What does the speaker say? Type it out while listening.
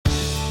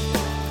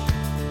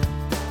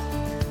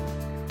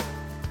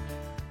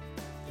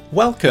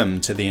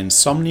Welcome to the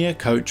Insomnia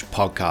Coach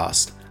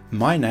podcast.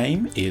 My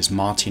name is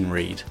Martin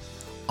Reed.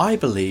 I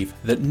believe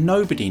that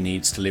nobody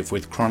needs to live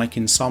with chronic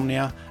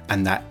insomnia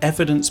and that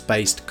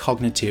evidence-based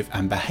cognitive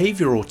and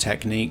behavioral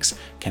techniques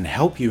can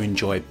help you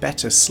enjoy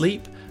better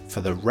sleep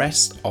for the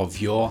rest of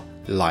your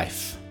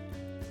life.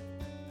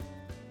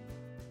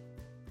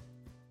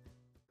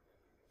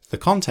 The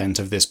content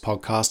of this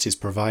podcast is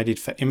provided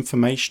for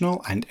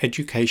informational and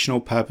educational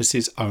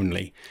purposes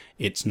only.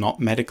 It's not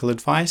medical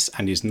advice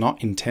and is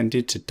not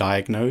intended to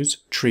diagnose,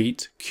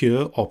 treat,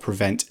 cure, or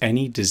prevent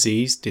any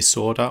disease,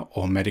 disorder,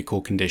 or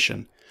medical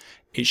condition.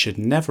 It should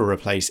never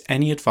replace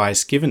any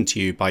advice given to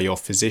you by your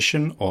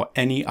physician or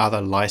any other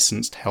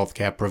licensed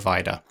healthcare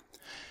provider.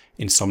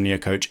 Insomnia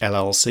Coach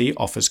LLC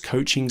offers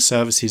coaching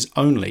services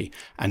only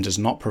and does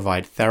not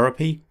provide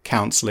therapy,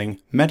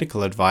 counseling,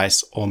 medical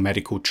advice, or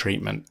medical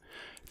treatment.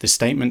 The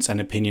statements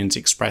and opinions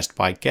expressed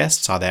by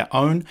guests are their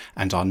own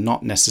and are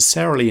not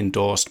necessarily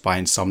endorsed by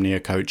Insomnia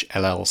Coach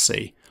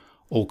LLC.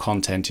 All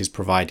content is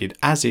provided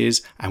as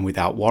is and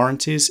without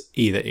warranties,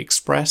 either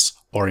express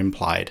or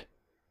implied.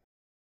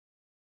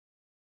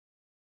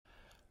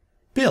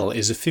 Bill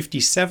is a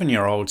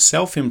 57-year-old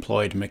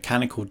self-employed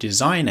mechanical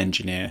design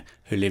engineer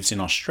who lives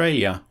in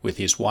Australia with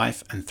his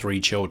wife and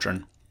 3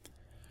 children.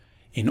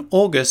 In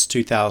August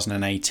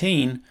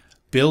 2018,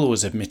 Bill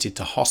was admitted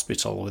to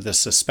hospital with a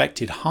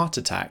suspected heart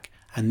attack,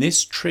 and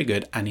this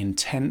triggered an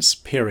intense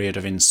period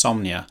of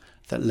insomnia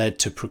that led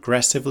to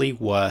progressively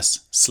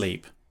worse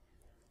sleep.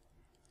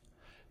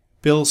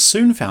 Bill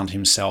soon found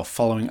himself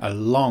following a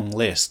long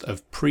list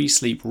of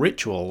pre-sleep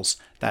rituals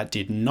that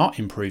did not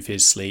improve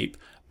his sleep,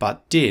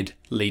 but did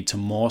lead to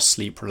more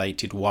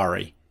sleep-related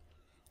worry.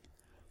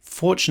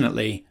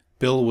 Fortunately,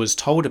 Bill was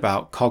told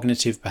about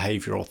cognitive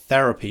behavioral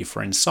therapy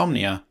for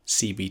insomnia,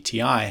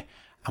 CBTI,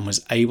 and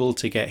was able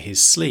to get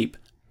his sleep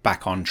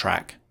back on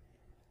track.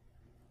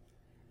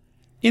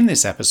 In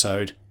this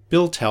episode,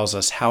 Bill tells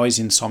us how his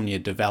insomnia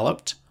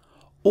developed,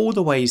 all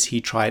the ways he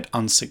tried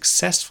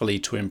unsuccessfully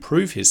to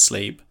improve his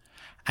sleep,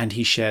 and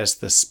he shares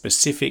the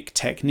specific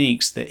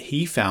techniques that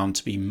he found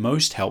to be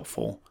most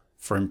helpful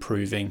for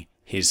improving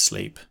his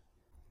sleep.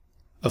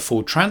 A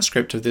full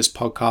transcript of this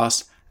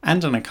podcast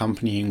and an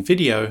accompanying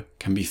video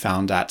can be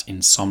found at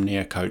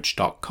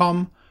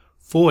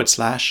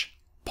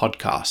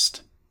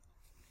insomniacoach.com/podcast.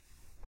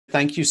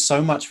 Thank you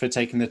so much for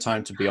taking the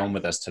time to be on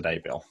with us today,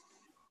 Bill.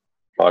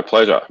 My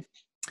pleasure.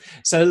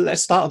 So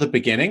let's start at the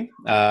beginning.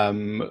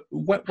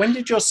 When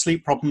did your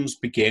sleep problems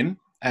begin?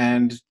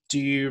 And do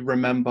you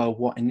remember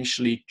what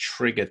initially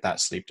triggered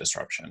that sleep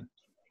disruption?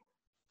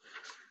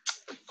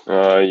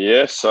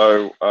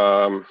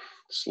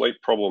 Sleep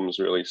problems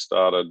really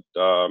started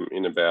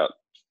in about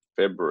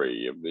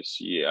February of this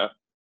year.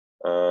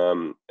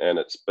 And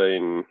it's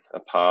been a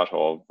part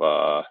of,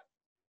 to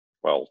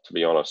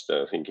be honest,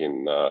 I think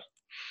in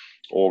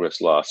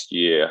August last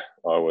year,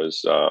 I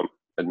was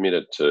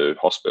admitted to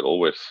hospital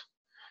with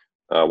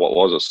what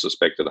was a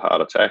suspected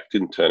heart attack.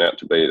 Didn't turn out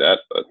to be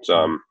that, but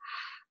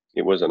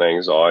it was an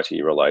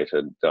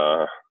anxiety-related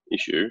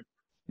issue.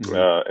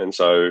 Mm-hmm. And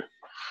so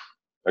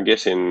I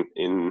guess in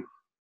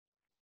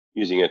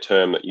using a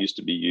term that used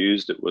to be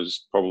used, it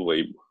was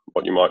probably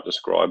what you might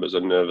describe as a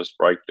nervous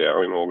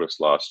breakdown in August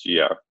last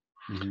year.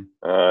 Mm-hmm.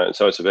 And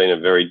so it's been a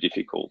very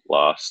difficult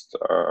last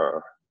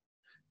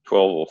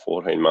 12 or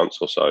 14 months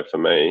or so for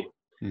me.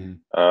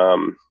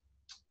 Mm-hmm.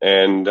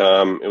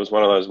 It was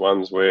one of those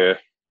ones where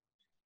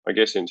I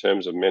guess in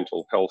terms of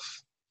mental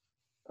health,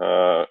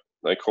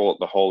 they call it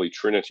the Holy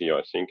Trinity,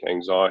 I think.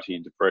 Anxiety,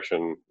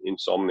 depression,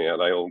 insomnia,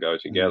 they all go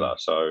together. Mm-hmm.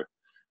 So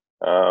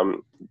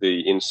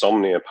the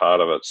insomnia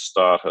part of it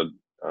started,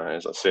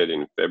 as I said,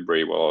 in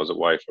February while I was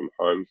away from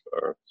home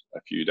for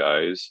a few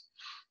days.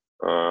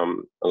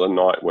 The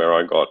night where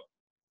I got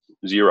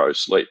 0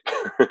 sleep,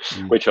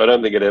 which I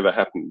don't think had ever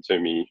happened to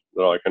me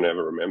that I can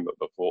ever remember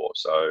before.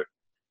 So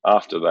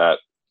after that,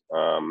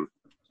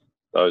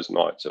 those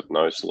nights of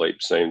no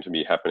sleep seemed to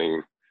be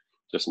happening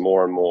just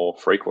more and more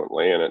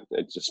frequently, and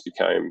it just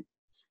became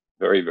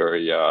very,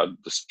 very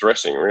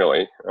distressing,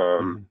 really.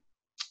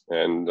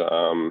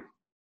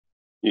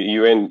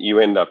 You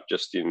end up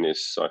just in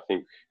this, I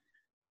think,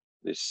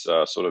 this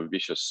sort of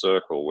vicious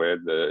circle where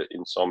the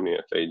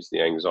insomnia feeds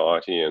the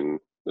anxiety and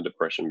the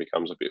depression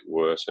becomes a bit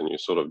worse, and you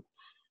sort of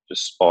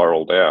just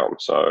spiral down.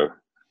 So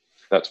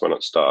that's when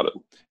it started.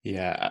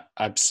 Yeah,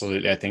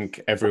 absolutely. I think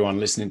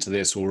everyone listening to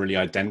this will really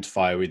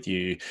identify with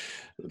you,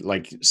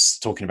 like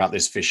talking about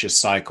this vicious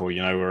cycle,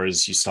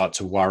 whereas you start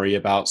to worry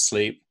about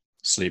sleep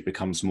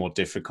becomes more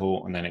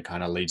difficult, and then it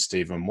kind of leads to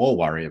even more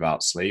worry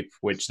about sleep,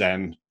 which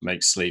then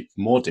makes sleep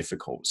more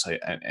difficult. So,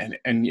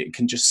 and it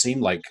can just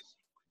seem like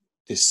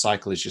this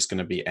cycle is just going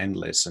to be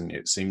endless, and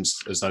it seems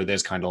as though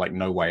there's kind of like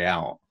no way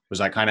out. Was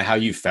that kind of how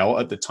you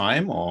felt at the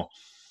time, or?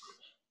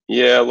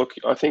 Yeah, look,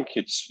 I think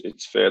it's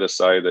fair to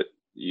say that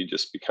you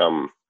just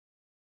become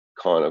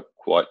kind of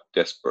quite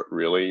desperate,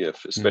 really,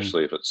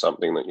 especially if it's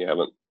something that you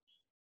haven't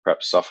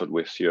perhaps suffered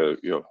with your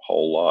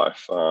whole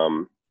life.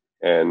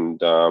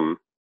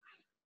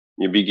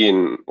 You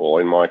begin, or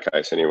in my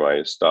case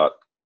anyway, start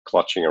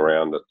clutching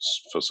around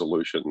for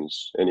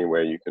solutions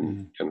anywhere you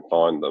can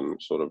find them.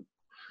 Sort of,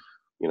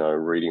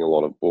 reading a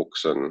lot of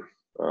books and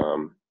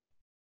um,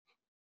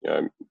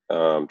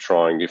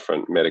 trying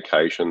different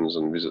medications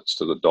and visits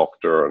to the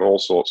doctor and all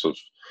sorts of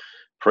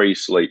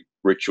pre-sleep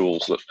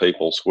rituals that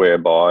people swear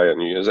by.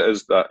 And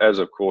as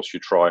of course you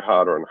try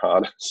harder and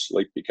harder,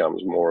 sleep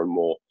becomes more and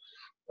more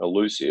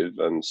elusive,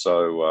 and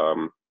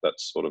so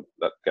that's sort of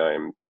that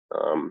game.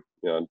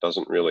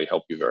 Doesn't really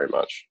help you very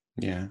much.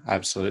 Yeah,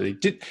 absolutely.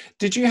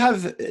 Did you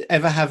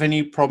ever have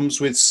any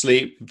problems with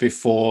sleep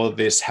before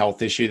this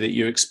health issue that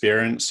you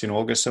experienced in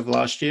August of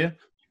last year?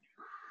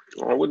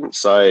 I wouldn't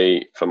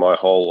say for my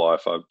whole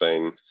life I've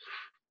been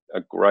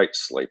a great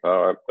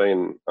sleeper. I've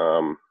been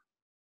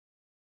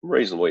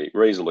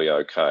reasonably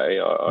okay.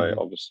 I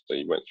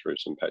obviously went through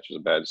some patches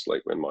of bad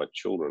sleep when my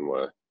children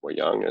were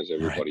young, as Right.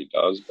 everybody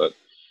does. But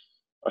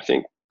I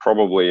think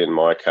probably in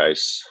my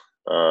case,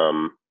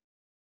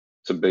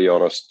 to be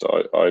honest,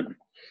 I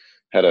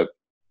had a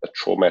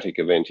traumatic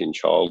event in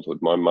childhood.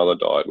 My mother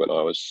died when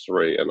I was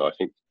 3, and I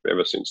think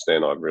ever since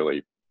then I've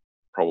really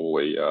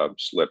probably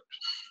slept,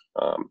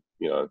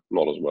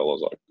 not as well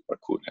as I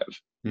could have.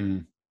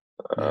 Mm.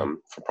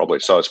 Yeah.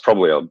 So it's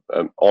probably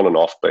an on and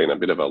off been a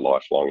bit of a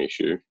lifelong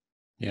issue.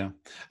 Yeah.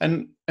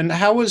 And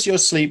how was your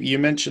sleep? You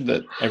mentioned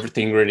that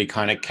everything really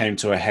kind of came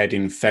to a head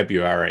in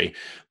February,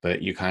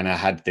 but you kind of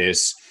had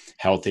this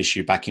health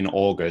issue back in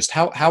August.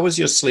 How was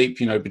your sleep,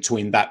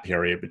 between that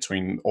period,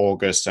 between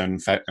August and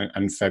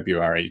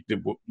February?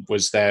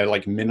 Was there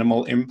like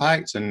minimal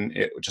impact and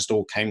it just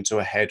all came to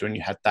a head when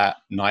you had that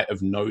night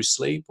of no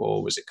sleep,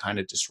 or was it kind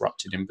of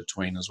disrupted in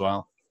between as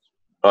well?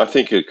 I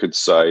think you could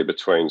say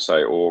between,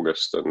 say,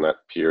 August and that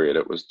period,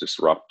 it was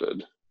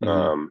disrupted.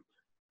 Hmm.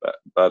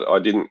 But I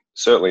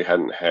certainly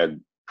hadn't had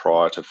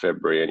prior to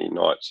February any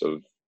nights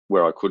of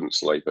where I couldn't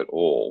sleep at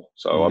all.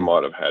 So I Mm.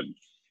 might have had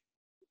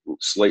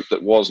sleep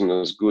that wasn't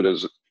as good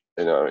as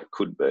it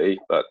could be,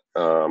 but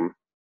I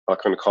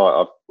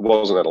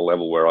wasn't at a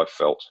level where I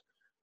felt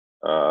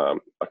I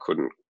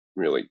couldn't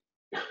really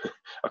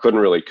I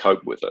couldn't really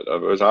cope with it.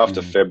 It was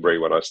after Mm. February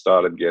when I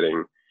started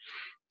getting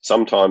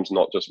sometimes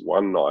not just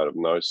one night of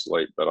no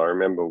sleep, but I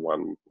remember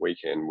one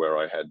weekend where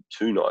I had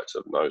 2 nights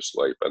of no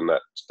sleep, and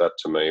that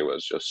to me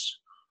was just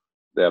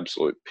the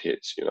absolute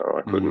pits.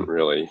 I couldn't Mm.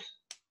 really.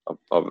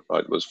 I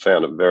was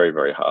found it very,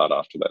 very hard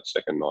after that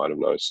second night of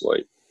no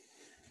sleep.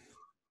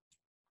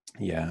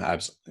 Yeah,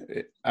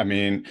 absolutely. I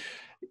mean,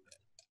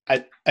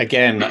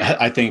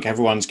 I think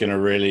everyone's going to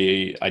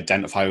really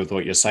identify with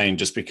what you're saying,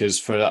 just because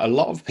for a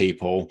lot of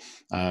people,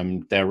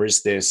 there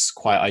is this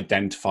quite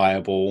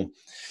identifiable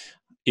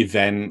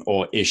event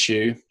or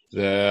issue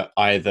that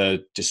either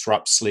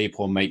disrupts sleep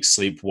or makes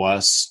sleep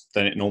worse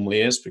than it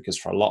normally is. Because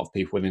for a lot of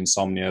people with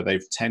insomnia,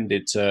 they've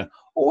tended to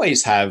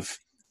always have,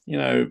 you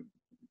know,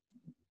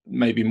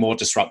 maybe more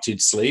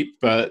disrupted sleep,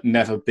 but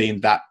never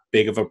been that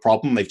big of a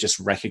problem. They've just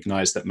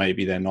recognized that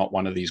maybe they're not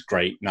one of these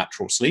great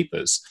natural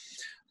sleepers.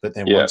 But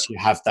then Yeah, once you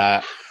have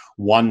that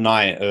one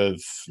night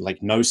of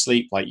like no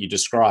sleep, like you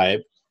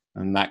describe,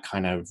 and that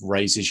kind of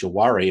raises your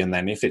worry. And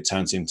then if it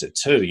turns into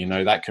 2,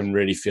 that can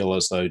really feel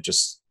as though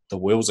just the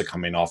wheels are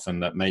coming off,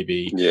 and that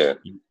maybe yeah.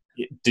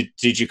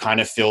 did you kind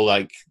of feel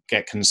like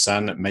get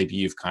concerned that maybe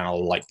you've kind of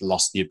like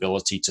lost the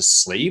ability to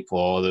sleep,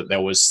 or that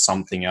there was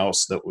something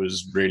else that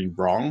was really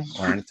wrong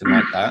or anything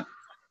like that?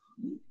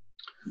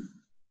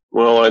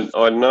 Well,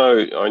 I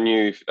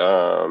knew,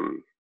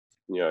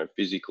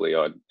 physically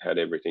I'd had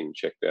everything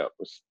checked out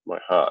with my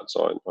heart,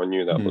 so I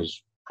knew that Mm.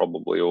 was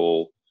probably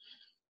all.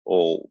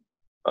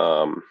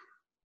 Um,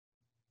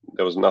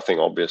 there was nothing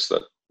obvious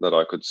that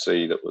I could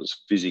see that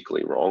was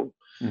physically wrong,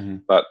 Hmm.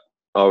 but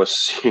I was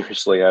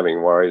seriously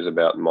having worries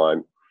about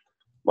my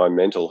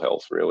mental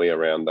health really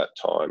around that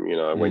time.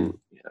 When Mm.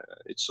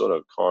 it sort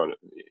of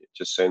it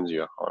just sends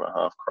you kind of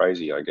half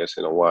crazy, I guess,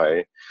 in a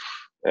way,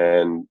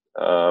 and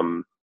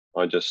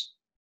I just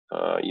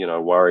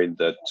worried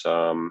that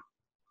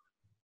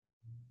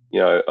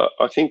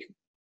I think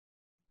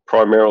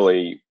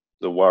primarily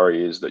the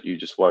worry is that you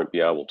just won't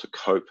be able to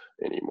cope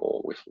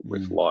anymore with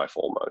Mm. life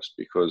almost,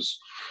 because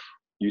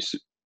you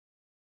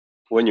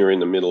when you're in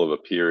the middle of a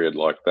period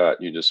like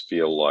that, you just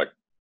feel like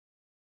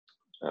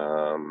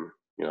um,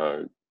 you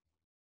know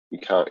you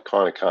can't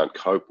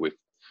cope with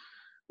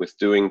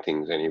doing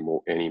things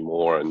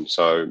anymore. And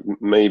so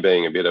me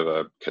being a bit of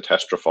a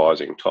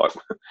catastrophizing type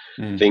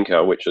Mm.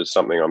 thinker, which is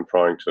something I'm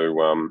trying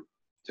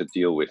to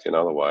deal with in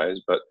other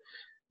ways, but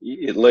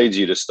it leads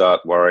you to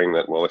start worrying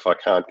that, well, if I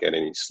can't get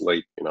any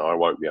sleep, I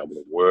won't be able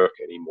to work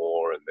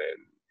anymore, and then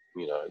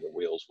the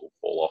wheels will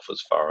fall off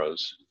as far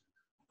as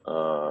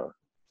uh,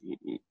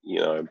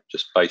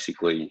 just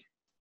basically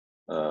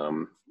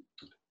um,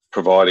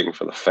 providing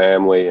for the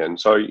family. And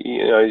so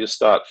you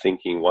start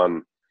thinking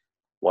one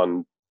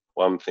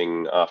one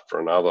thing after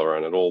another,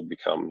 and it all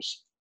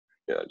becomes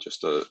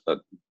just a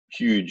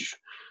huge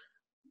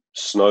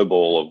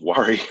snowball of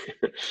worry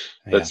Yeah.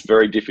 that's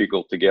very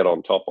difficult to get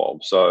on top of.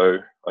 So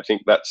I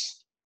think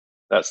that's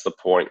the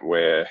point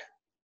where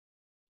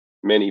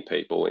many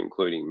people,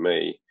 including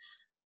me,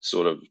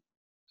 sort of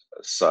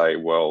say,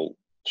 well,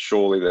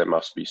 surely there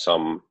must be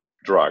some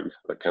drug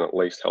that can at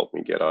least help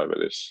me get over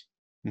this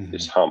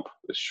hump,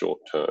 this short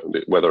term,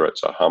 whether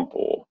it's a hump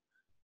or,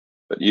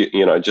 but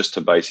just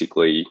to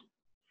basically,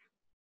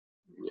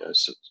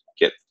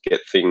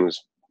 get things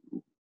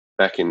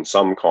back in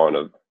some kind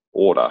of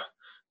order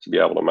to be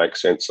able to make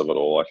sense of it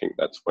all. I think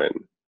that's when,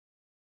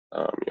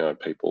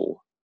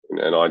 people,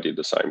 and I did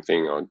the same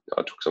thing.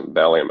 I took some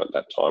Valium at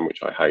that time,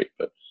 which I hate,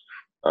 but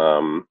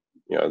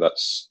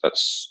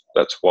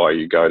that's why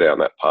you go down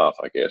that path,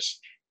 I guess.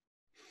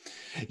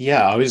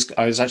 Yeah, I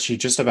was actually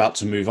just about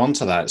to move on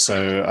to that.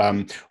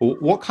 So,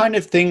 what kind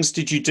of things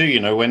did you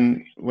do?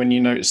 When you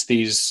noticed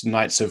these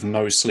nights of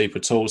no sleep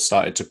at all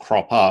started to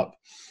crop up,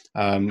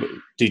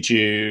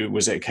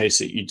 was it a case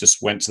that you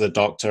just went to the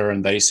doctor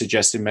and they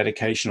suggested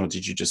medication, or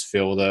did you just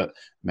feel that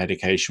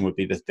medication would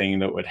be the thing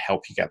that would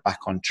help you get back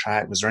on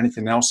track? Was there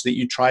anything else that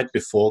you tried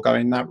before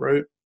going that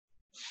route?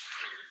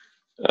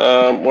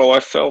 Well, I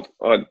felt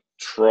I'd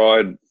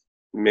tried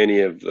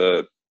many of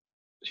the,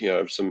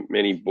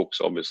 many books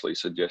obviously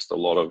suggest a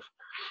lot of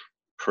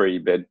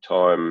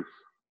pre-bedtime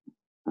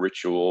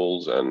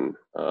rituals and,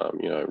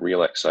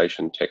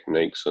 relaxation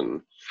techniques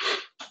and,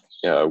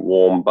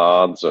 warm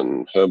baths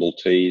and herbal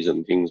teas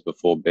and things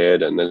before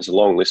bed. And there's a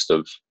long list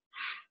of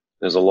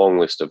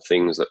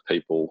things that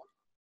people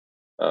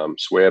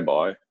swear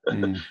by.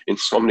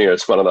 Insomnia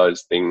is one of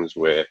those things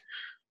where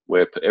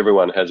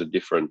everyone has a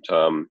different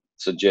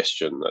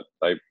suggestion that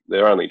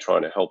they're only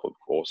trying to help, of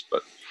course,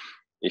 but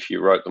if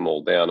you wrote them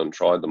all down and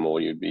tried them all,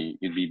 you'd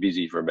be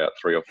busy for about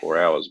 3 or 4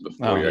 hours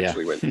before you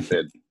actually went to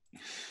bed.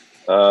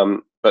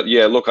 But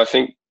yeah, look, I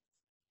think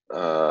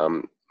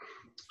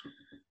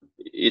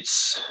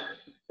it's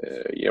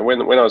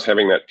when I was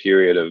having that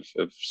period of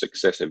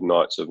successive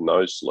nights of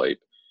no sleep,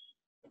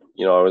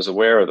 I was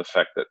aware of the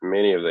fact that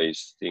many of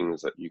these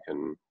things that you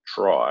can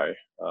try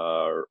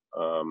are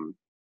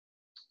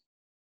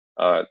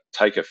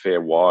take a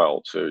fair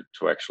while to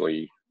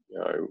actually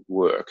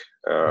work,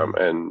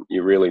 and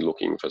you're really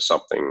looking for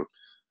something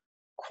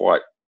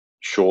quite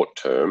short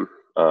term.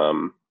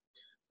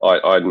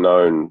 I'd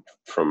known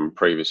from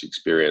previous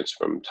experience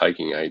from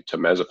taking a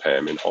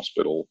temazepam in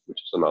hospital, which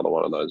is another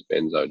one of those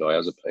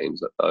benzodiazepines,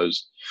 that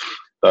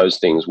those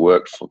things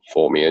worked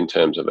for me in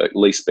terms of at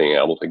least being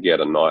able to get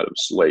a night of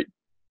sleep.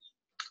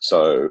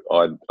 So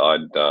I'd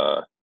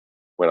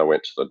when I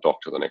went to the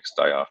doctor the next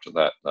day after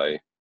that,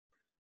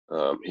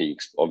 he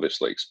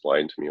obviously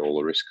explained to me all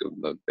the risk of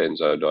the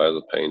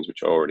benzodiazepines,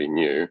 which I already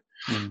knew,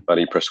 but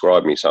he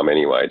prescribed me some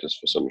anyway, just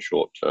for some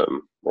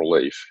short-term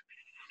relief.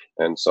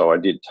 And so I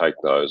did take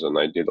those, and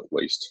they did at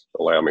least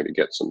allow me to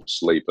get some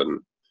sleep and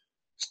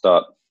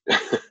start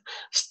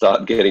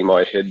getting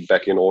my head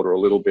back in order a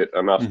little bit,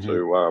 enough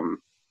to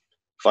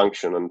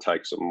function and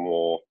take some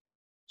more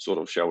sort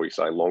of, shall we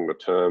say,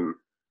 longer-term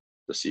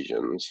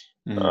decisions.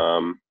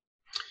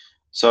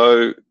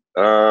 So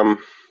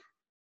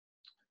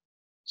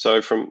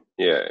from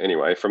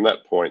that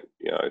point,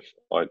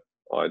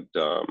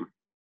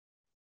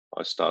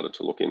 I started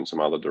to look in some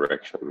other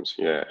directions.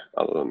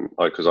 Other than,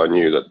 because I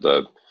knew that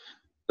the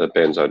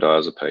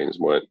benzodiazepines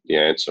weren't the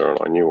answer, and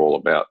I knew all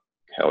about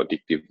how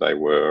addictive they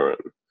were,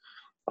 and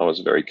I was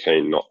very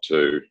keen not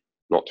to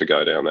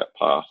go down that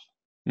path.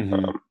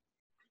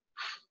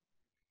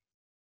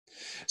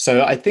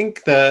 So I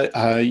think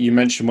that you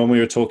mentioned, when we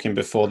were talking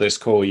before this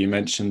call, you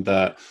mentioned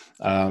that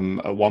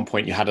at one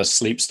point you had a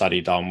sleep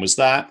study done. Was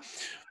that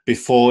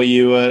before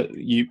you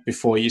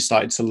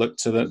started to look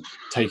to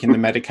taking the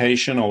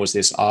medication, or was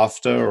this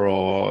after,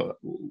 or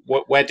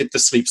where did the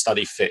sleep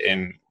study fit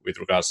in with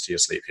regards to your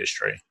sleep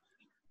history?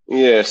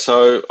 Yeah,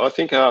 so I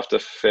think after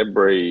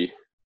February,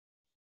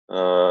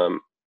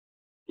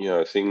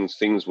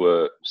 things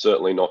were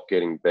certainly not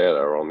getting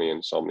better on the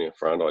insomnia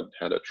front. I'd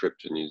had a trip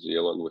to New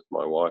Zealand with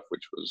my wife,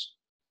 which was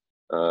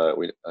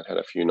I'd had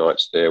a few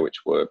nights there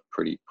which were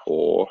pretty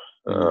poor.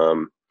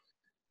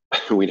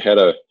 We'd had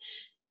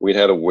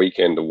a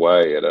weekend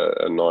away at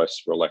a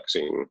nice,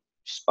 relaxing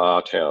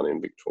spa town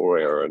in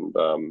Victoria, and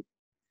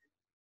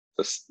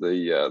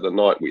the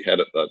night we had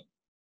at the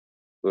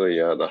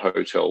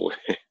hotel,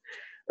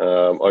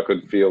 I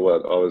could feel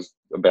that I was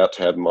about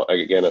to have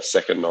a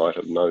second night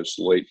of no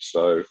sleep.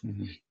 So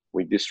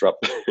we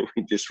disrupted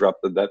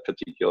that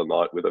particular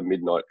night with a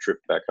midnight trip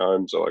back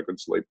home, so I could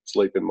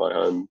sleep in my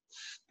home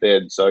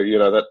bed. So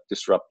that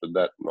disrupted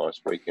that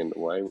nice weekend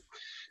away. And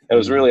it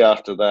was really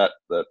after that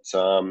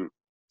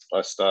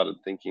I started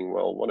thinking,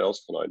 well, what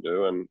else can I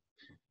do? And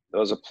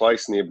there was a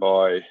place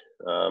nearby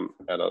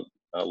at a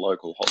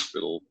local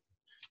hospital,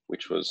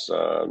 which was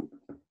a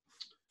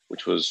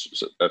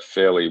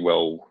fairly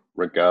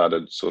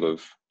well-regarded sort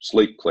of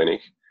sleep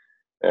clinic.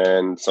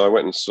 And so I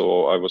went and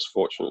I was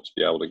fortunate to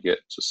be able to get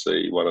to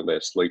see one of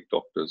their sleep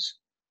doctors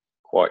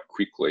quite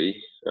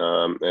quickly.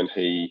 And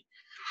he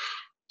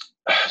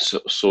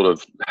sort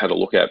of had a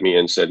look at me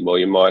and said, well,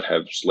 you might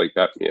have sleep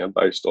apnea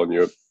based on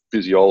your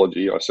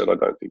physiology. I said, I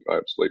don't think I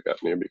have sleep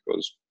apnea,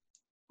 because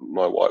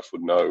my wife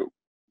would know,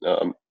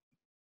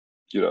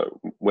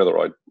 whether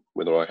I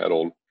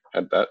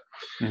had that.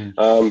 Mm.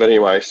 But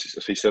anyway,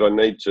 he said,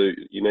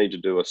 you need to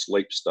do a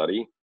sleep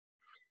study.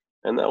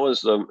 And that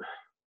was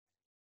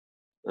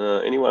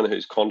anyone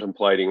who's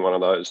contemplating one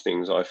of those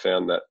things, I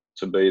found that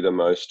to be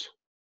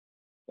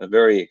a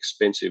very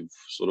expensive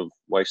sort of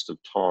waste of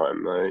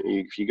time.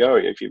 If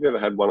you've ever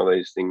had one of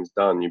these things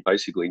done, you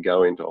basically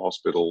go into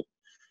hospital,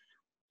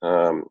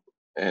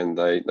 and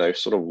they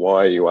sort of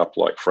wire you up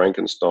like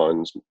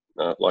Frankenstein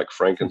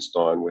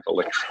with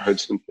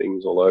electrodes and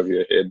things all over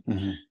your head.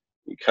 Mm-hmm.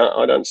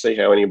 I don't see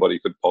how anybody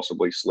could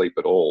possibly sleep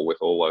at all with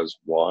all those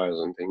wires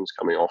and things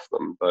coming off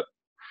them. But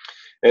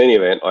in any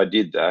event, I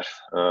did that,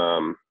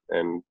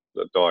 and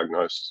the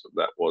diagnosis of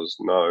that was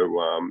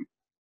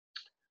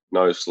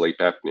no sleep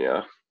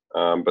apnea.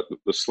 But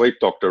the sleep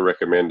doctor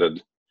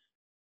recommended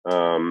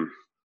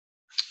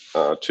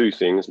two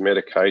things: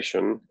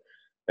 medication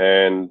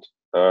and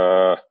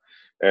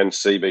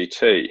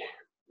CBT.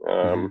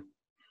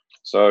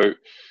 So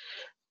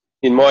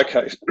in my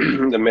case,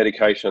 the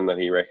medication that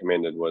he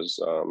recommended was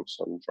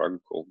some drug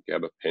called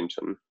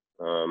gabapentin,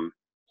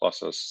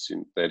 plus a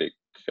synthetic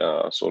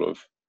sort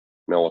of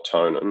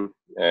melatonin.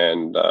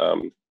 And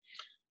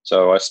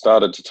so I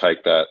started to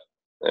take that,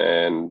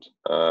 and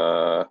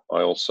I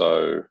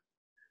also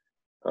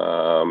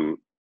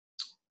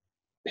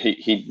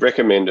he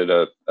recommended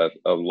a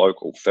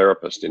local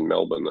therapist in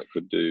Melbourne that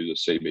could do the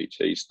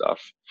CBT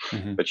stuff,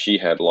 but she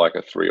had like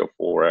a 3 or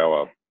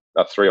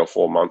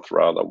 4 month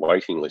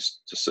waiting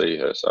list to see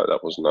her, so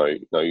that was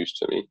no use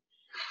to me.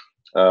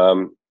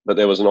 But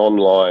there was an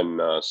online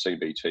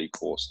CBT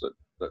course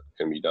that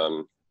can be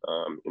done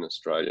in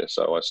Australia,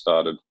 so I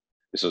started.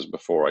 This is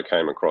before I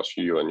came across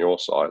you and your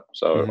site,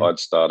 so I'd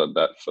started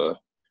that for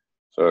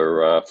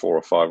 4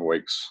 or 5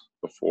 weeks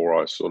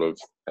before I sort of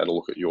had a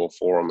look at your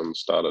forum and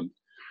started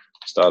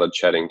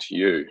chatting to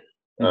you.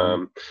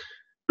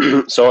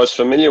 So I was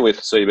familiar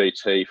with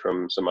CBT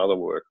from some other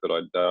work that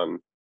I'd done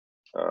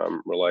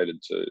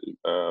related to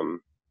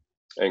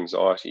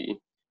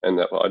anxiety, and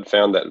that I'd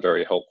found that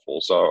very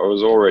helpful. So I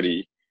was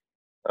already,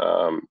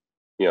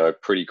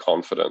 pretty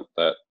confident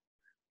that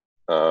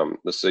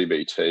the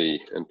CBT,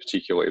 and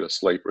particularly the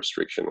sleep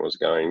restriction, was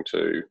going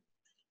to,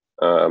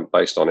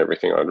 based on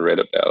everything I'd read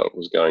about it,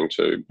 was going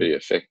to be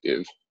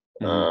effective.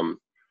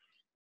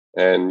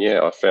 And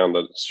yeah, I found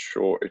that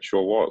it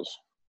sure was.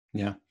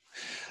 Yeah.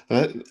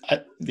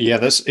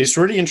 It's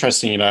really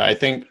interesting. I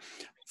think,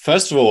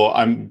 first of all,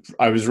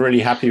 I was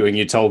really happy when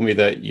you told me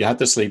that you had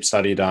the sleep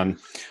study done,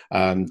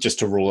 just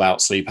to rule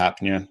out sleep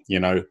apnea,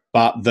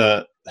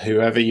 but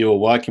whoever you were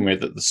working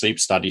with at the sleep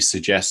study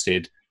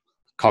suggested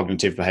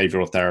cognitive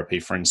behavioral therapy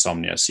for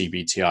insomnia,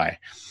 CBTI.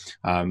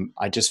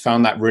 I just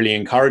found that really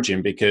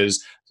encouraging,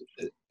 because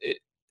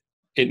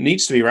it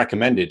needs to be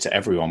recommended to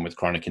everyone with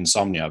chronic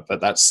insomnia, but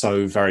that's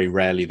so very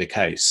rarely the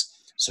case.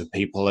 So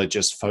people are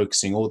just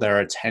focusing all their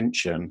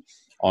attention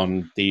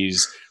on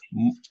these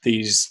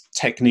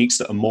techniques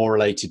that are more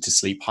related to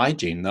sleep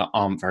hygiene that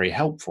aren't very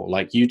helpful.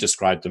 Like you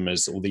described them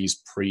as all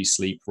these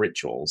pre-sleep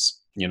rituals,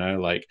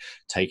 like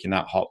taking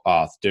that hot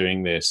bath,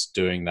 doing this,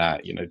 doing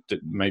that,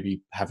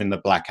 maybe having the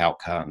blackout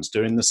curtains,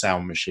 doing the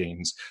sound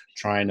machines,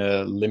 trying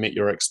to limit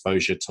your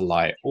exposure to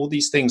light, all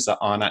these things that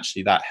aren't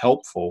actually that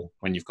helpful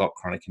when you've got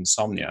chronic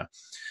insomnia.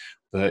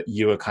 But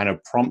you were kind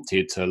of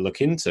prompted to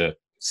look into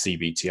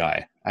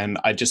CBTI. And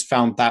I just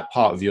found that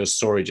part of your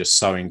story just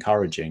so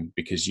encouraging,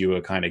 because you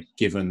were kind of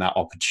given that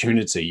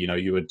opportunity.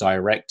 You were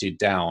directed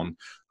down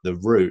the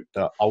route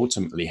that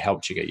ultimately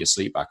helped you get your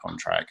sleep back on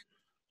track.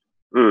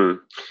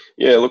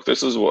 Yeah, look,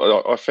 this is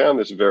what I found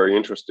this very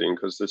interesting,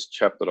 because this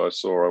chap that I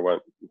saw, I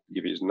won't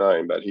give his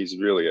name, but he's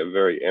really a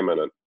very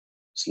eminent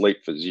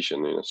sleep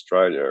physician in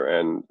Australia.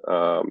 And,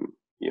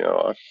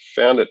 I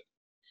found it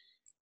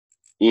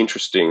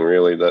interesting,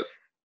 really, that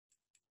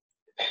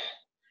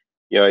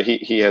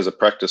he has a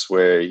practice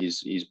where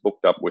he's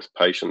booked up with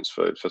patients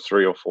for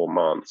 3 or 4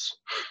 months.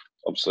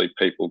 Obviously,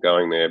 people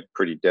going there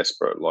pretty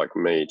desperate, like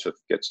me, to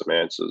get some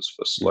answers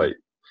for sleep.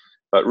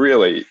 But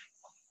really,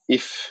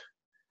 if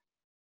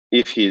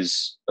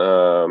his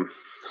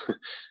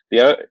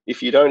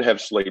if you don't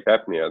have sleep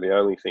apnea, the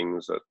only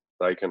things that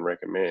they can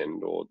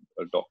recommend, or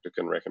a doctor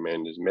can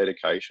recommend, is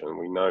medication.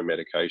 We know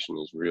medication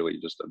is really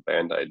just a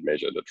band-aid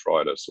measure to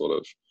try to sort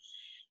of,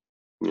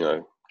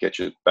 get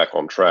you back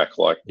on track,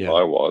 like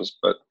I was.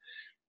 But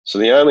so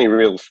the only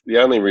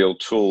real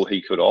tool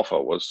he could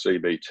offer was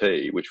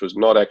CBT, which was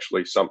not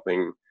actually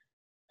something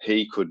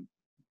he could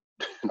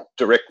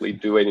directly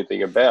do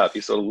anything about.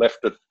 He sort of left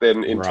it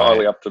then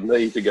entirely up to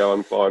me to go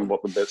and find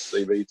what the best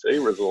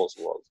CBT resource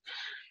was.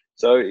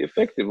 So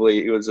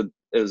effectively, it was a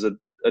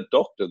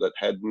doctor that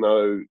had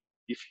no,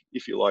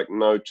 if you like,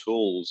 no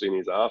tools in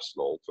his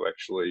arsenal to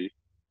actually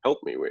help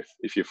me with,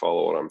 if you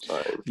follow what I'm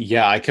saying.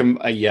 Yeah, I can.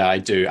 Yeah, I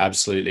do,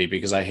 absolutely,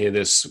 because I hear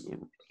this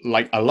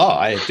like a lot.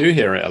 I do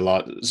hear it a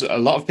lot. So a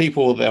lot of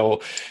people,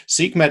 they'll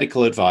seek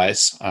medical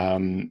advice,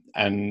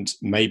 and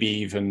maybe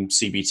even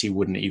CBT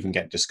wouldn't even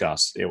get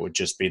discussed. It would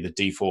just be the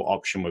default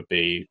option would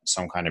be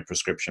some kind of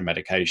prescription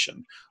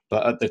medication.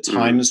 But at the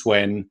times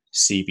when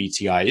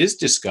CBTI is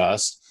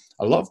discussed,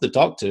 a lot of the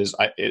doctors,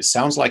 it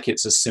sounds like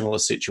it's a similar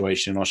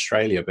situation in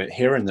Australia, but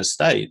here in the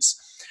States,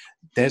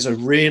 there's a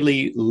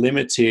really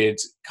limited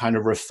kind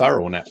of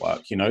referral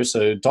network,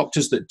 so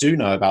doctors that do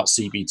know about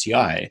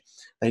CBTI,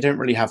 they don't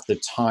really have the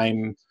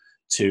time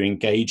to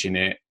engage in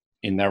it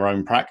in their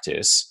own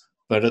practice.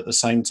 But at the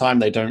same time,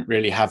 they don't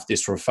really have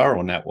this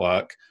referral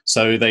network.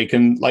 So they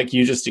can, like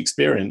you just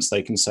experienced,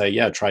 they can say,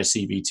 yeah, try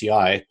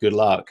CBTI, good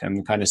luck,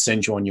 and kind of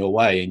send you on your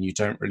way. And you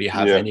don't really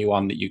have Yeah.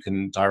 anyone that you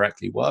can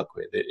directly work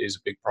with. It is a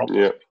big problem.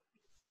 Yeah,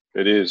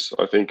 it is.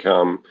 I think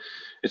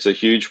it's a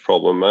huge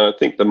problem. I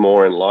think the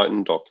more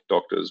enlightened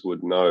doctors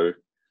would know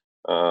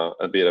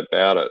a bit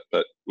about it.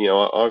 But,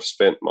 I've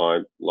spent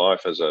my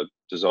life as a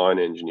design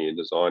engineer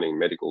designing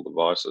medical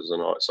devices.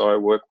 And so I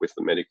work with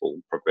the medical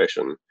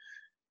profession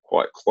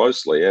quite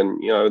closely.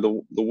 And,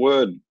 the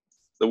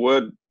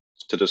word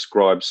to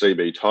describe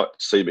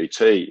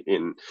CBT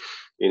in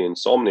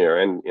insomnia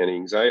and in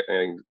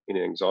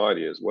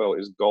anxiety as well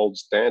is gold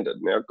standard.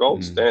 Now,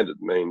 gold standard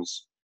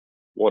means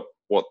what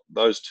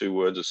those two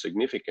words are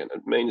significant.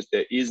 It means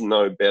there is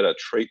no better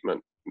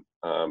treatment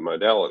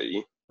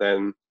modality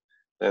than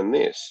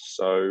this.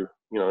 So,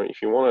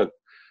 if you want to,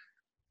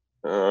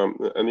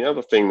 and the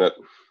other thing that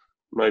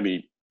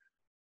maybe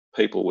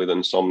people with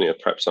insomnia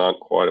perhaps aren't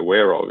quite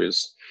aware of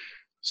is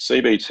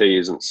CBT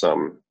isn't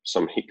some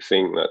hick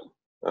thing that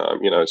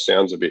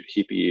sounds a bit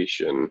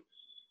hippie-ish and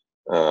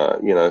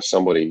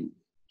somebody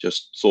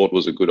just thought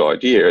was a good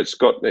idea. It's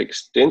got an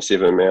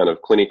extensive amount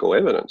of clinical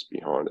evidence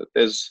behind it.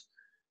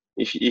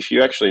 If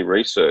you actually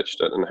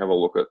researched it and have a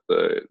look at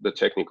the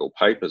technical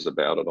papers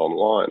about it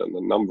online and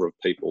the number of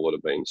people that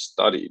have been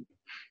studied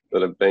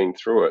that have been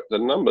through it, the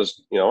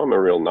numbers, I'm a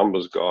real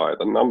numbers guy.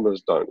 The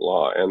numbers don't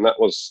lie, and that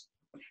was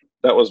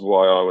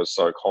why I was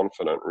so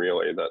confident,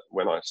 really, that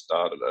when I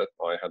started it,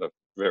 I had a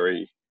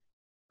very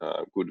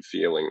good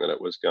feeling that it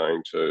was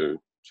going to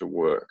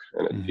work,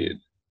 and it did.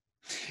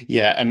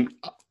 Yeah, and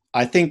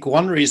I think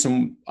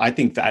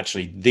that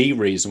actually the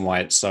reason why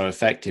it's so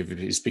effective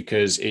is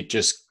because it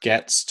just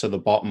gets to the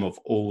bottom of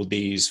all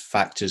these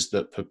factors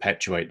that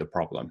perpetuate the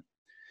problem.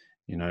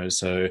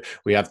 So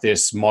we have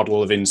this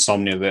model of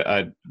insomnia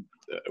that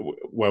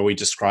where we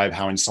describe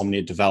how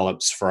insomnia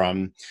develops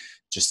from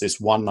just this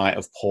one night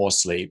of poor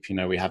sleep.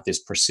 We have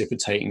this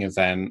precipitating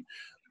event,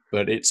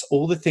 but it's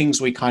all the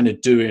things we kind of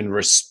do in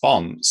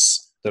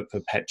response that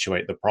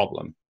perpetuate the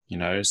problem.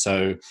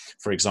 So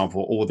for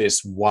example, all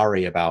this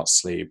worry about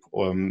sleep,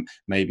 or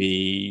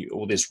maybe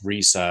all this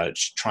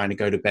research, trying to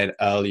go to bed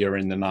earlier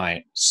in the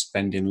night,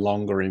 spending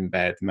longer in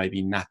bed,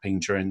 maybe napping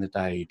during the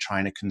day,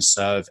 trying to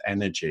conserve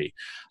energy,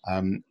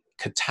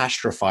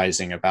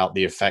 catastrophizing about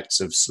the effects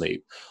of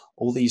sleep,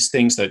 all these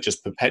things that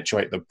just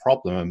perpetuate the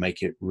problem and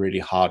make it really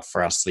hard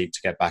for our sleep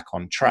to get back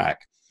on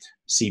track.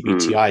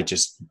 CBTI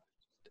just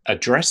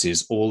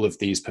addresses all of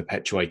these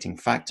perpetuating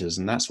factors,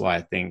 and that's why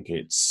I think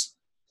it's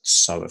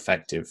so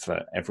effective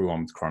for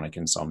everyone with chronic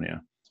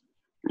insomnia.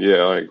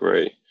 Yeah, I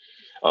agree.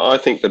 I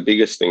think the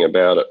biggest thing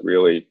about it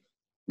really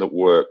that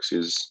works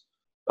is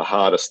the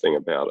hardest thing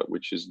about it,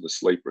 which is the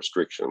sleep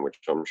restriction, which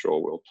I'm sure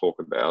we'll talk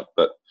about.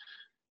 But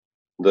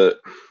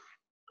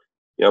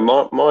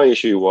my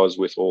issue was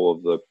with all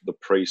of the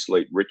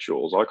pre-sleep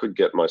rituals. I could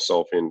get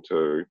myself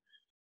into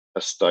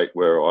a state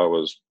where I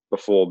was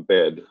before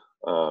bed,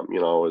 I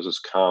was as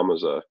calm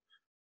as a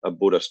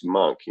Buddhist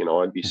monk.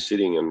 I'd be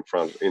sitting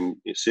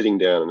sitting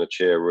down in a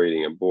chair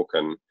reading a book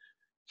and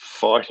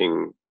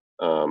fighting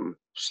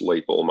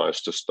sleep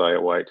almost to stay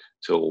awake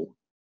till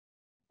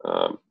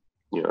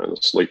the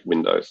sleep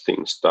window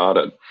thing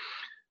started.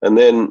 And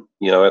then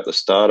at the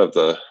start of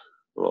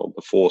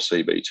before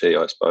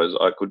CBT, I suppose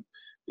I could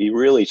be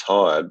really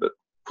tired but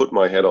put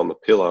my head on the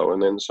pillow,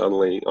 and then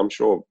suddenly, I'm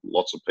sure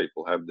lots of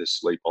people have this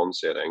sleep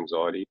onset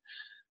anxiety,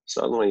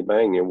 suddenly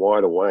bang, you're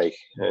wide awake,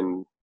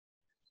 and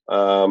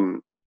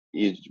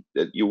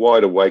you're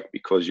wide awake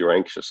because you're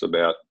anxious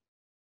about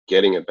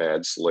getting a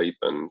bad sleep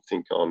and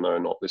think, oh no,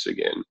 not this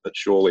again. But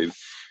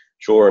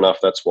sure enough,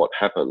 that's what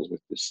happens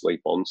with this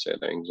sleep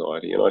onset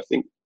anxiety. And I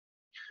think,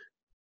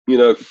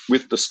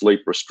 with the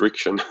sleep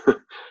restriction,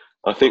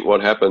 I think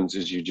what happens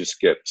is you just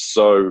get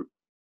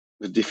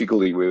the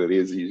difficulty with it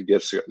is you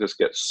just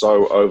get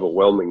so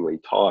overwhelmingly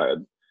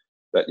tired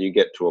that you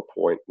get to a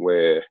point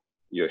where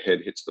your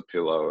head hits the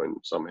pillow and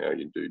somehow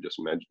you do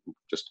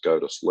just go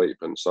to sleep,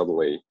 and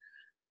suddenly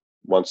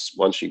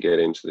once you get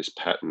into this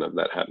pattern of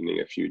that happening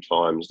a few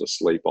times, the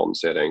sleep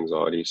onset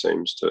anxiety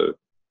seems to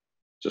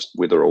just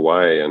wither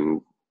away.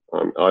 And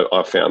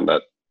I found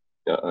that,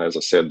 as I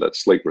said, that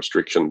sleep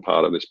restriction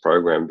part of this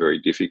program very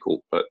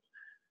difficult but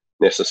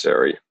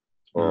necessary.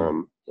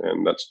 And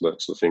that's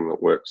the thing that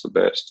works the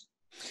best.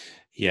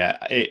 Yeah,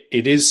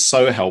 it is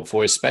so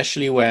helpful,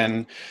 especially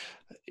when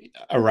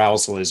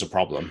arousal is a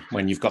problem,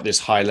 when you've got this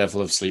high level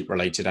of sleep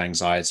related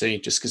anxiety,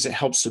 just because it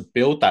helps to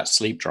build that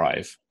sleep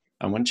drive.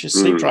 And once your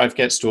sleep drive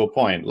gets to a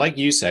point, like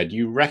you said,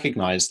 you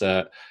recognize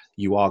that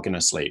you are going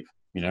to sleep.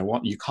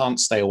 You can't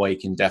stay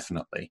awake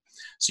indefinitely.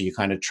 So you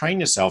kind of train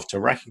yourself to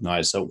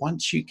recognize that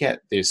once you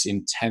get this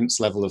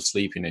intense level of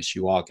sleepiness,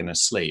 you are going to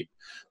sleep.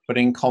 But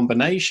in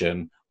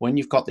combination, when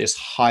you've got this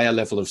higher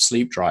level of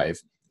sleep drive,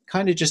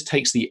 kind of just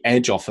takes the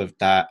edge off of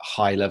that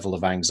high level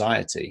of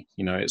anxiety.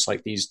 It's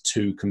like these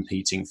two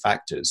competing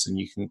factors, and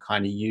you can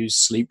kind of use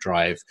sleep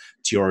drive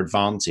to your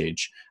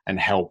advantage and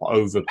help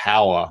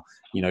overpower,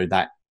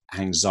 that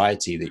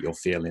anxiety that you're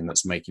feeling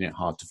that's making it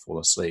hard to fall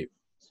asleep.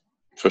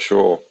 For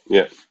sure.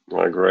 Yeah,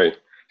 I agree.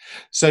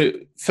 So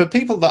for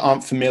people that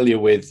aren't familiar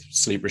with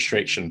sleep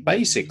restriction,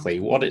 basically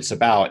what it's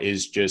about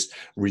is just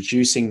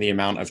reducing the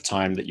amount of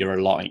time that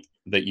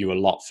you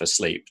allot for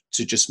sleep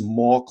to just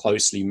more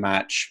closely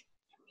match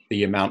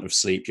the amount of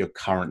sleep you're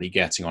currently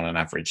getting on an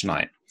average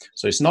night.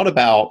 So it's not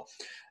about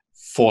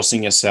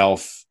forcing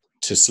yourself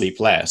to sleep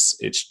less.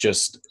 It's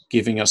just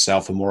giving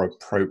yourself a more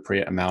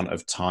appropriate amount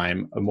of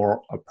time, a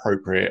more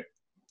appropriate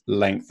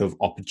length of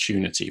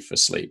opportunity for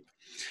sleep.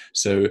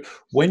 So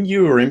when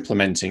you were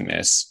implementing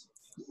this,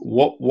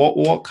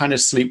 what kind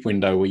of sleep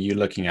window were you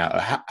looking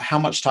at? How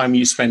much time are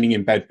you spending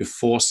in bed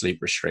before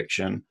sleep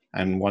restriction?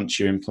 And once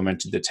you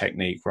implemented the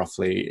technique,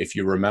 roughly, if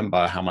you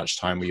remember, how much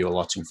time were you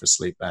allotting for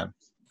sleep then?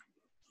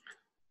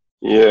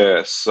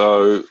 Yeah,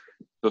 so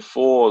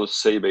before the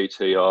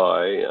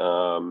CBTI,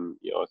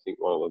 I think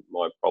one of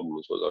my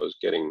problems was I was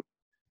getting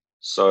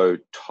so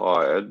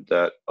tired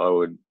that I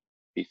would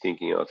be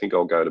thinking, I think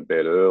I'll go to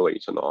bed early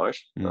tonight,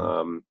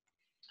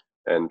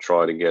 and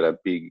try to get a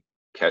big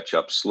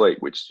catch-up sleep,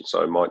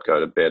 so I might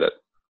go to bed at,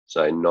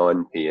 say,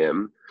 9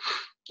 p.m.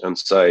 and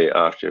say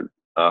after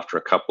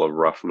a couple of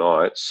rough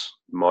nights,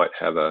 might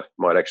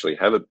actually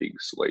have a big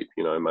sleep,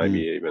 maybe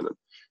even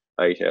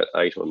 8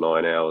 or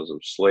 9 hours of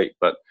sleep.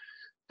 But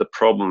the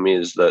problem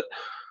is that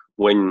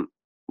when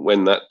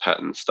that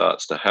pattern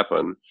starts to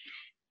happen,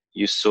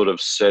 you're sort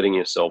of setting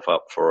yourself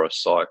up for a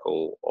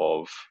cycle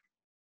of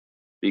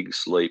big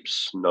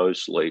sleeps, no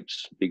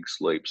sleeps, big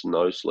sleeps,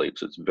 no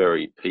sleeps. It's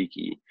very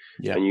peaky,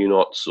 and you're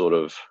not sort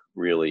of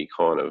really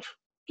kind of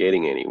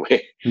getting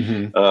anywhere.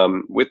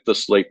 With the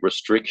sleep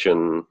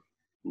restriction,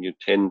 you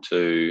tend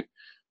to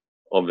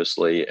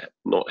obviously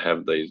not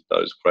have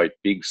those great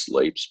big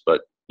sleeps,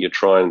 but you're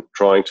trying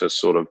to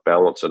sort of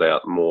balance it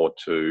out more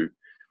to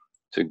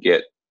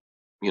get,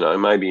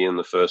 maybe in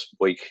the first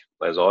week,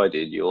 as I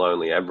did, you'll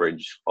only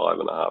average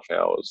 5.5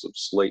 hours of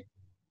sleep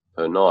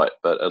per night,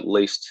 but at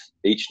least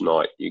each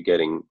night you're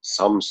getting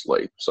some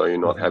sleep, so you're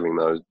not having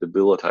those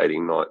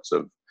debilitating nights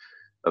of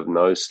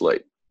no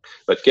sleep.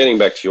 But getting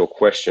back to your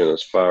question,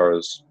 as far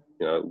as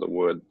the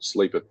word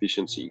sleep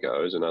efficiency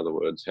goes, in other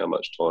words, how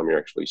much time you're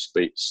actually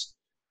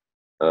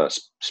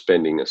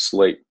spending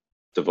asleep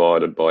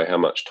divided by how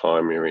much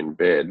time you're in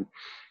bed,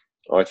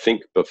 I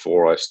think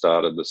before I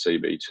started the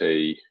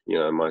CBT,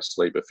 my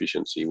sleep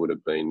efficiency would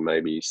have been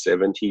maybe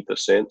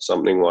 70%,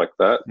 something like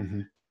that.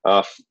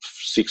 After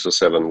 6 or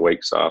 7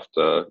 weeks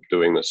after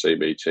doing the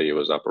CBT, it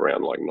was up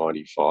around like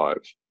 95.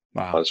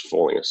 Wow. I was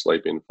falling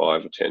asleep in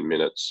 5 or 10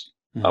 minutes.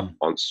 Up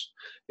once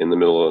in the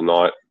middle of the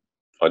night,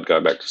 I'd go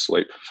back to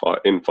sleep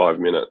in 5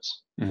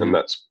 minutes, and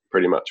that's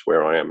pretty much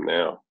where I am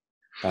now.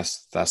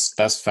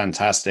 That's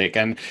fantastic,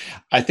 and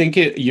I think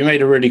you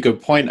made a really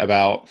good point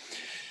about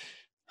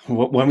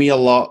when we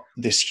allot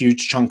this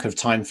huge chunk of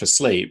time for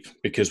sleep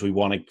because we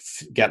want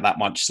to get that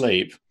much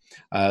sleep.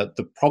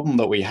 The problem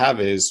that we have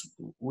is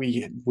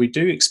we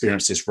do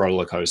experience this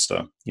roller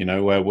coaster,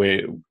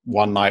 where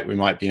one night we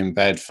might be in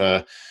bed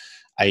for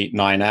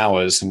 8-9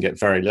 hours and get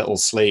very little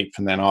sleep,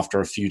 and then after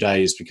a few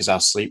days, because our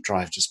sleep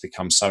drive just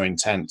becomes so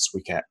intense,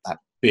 we get that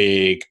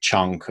big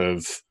chunk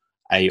of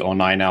 8 or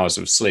 9 hours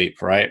of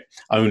sleep, right?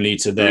 Only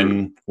to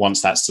then,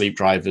 once that sleep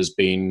drive has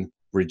been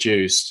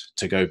reduced,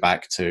 to go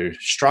back to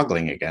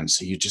struggling again.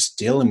 So you're just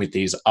dealing with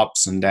these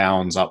ups and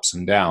downs,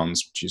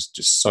 which is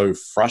just so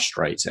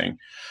frustrating.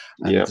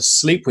 And the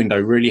sleep window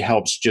really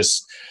helps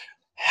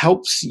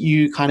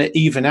you kind of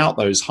even out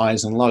those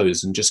highs and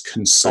lows and just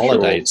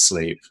consolidate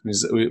sleep.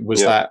 Was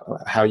that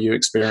how you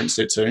experienced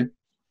it too?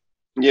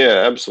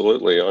 Yeah,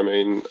 absolutely. I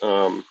mean,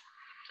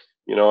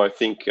 I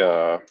think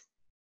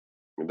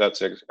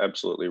that's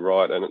absolutely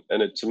right.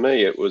 And to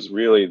me, it was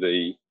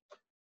really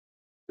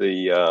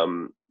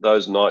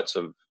those nights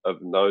of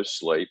no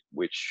sleep,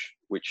 which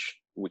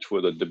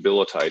were the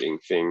debilitating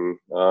thing.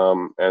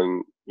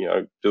 And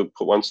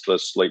once the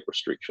sleep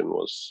restriction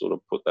was sort of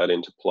put that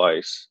into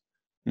place,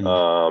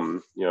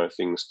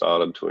 things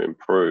started to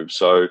improve.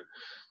 So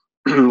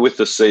with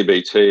the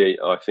CBT,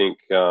 I think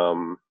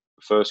the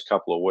first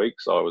couple of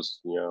weeks I was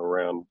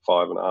around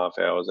 5.5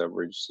 hours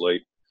average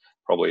sleep,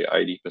 probably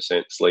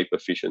 80% sleep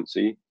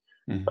efficiency.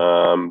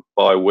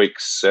 By week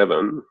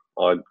 7,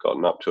 I'd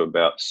gotten up to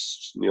about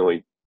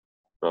nearly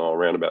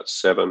around about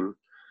 7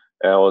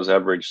 hours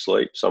average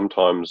sleep,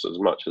 sometimes as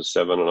much as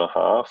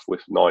 7.5,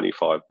 with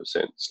 95%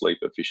 sleep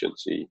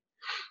efficiency.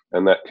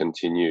 And that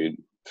continued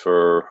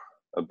for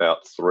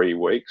about 3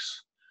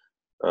 weeks.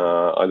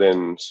 I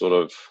then sort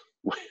of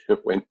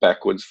went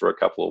backwards for a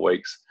couple of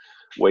weeks.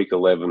 Week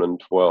 11 and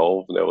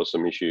 12, there were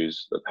some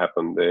issues that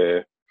happened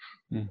there,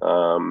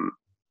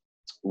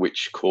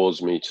 which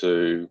caused me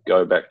to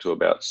go back to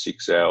about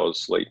 6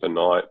 hours sleep a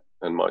night,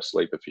 and my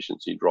sleep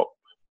efficiency dropped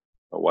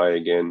away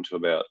again to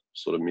about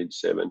sort of mid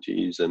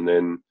 70s, and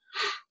then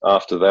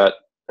after that,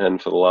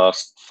 and for the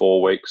last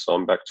 4 weeks,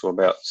 I'm back to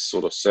about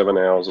sort of 7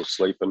 hours of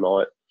sleep a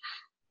night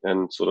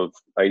and sort of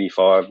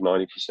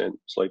 85-90%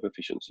 sleep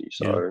efficiency.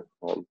 Yeah.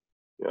 So,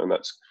 and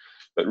that's,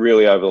 but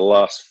really over the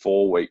last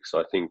 4 weeks,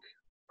 I think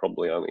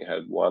probably only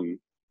had one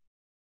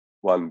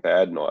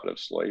bad night of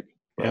sleep,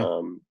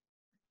 Yeah.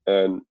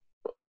 and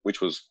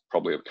which was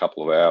probably a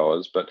couple of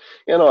hours. But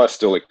I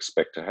still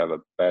expect to have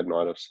a bad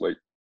night of sleep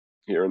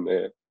here and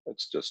there.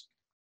 It's just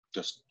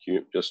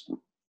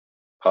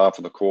par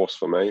for the course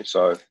for me.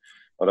 So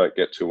I don't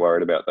get too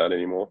worried about that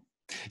anymore.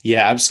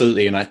 Yeah,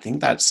 absolutely. And I think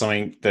that's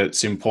something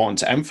that's important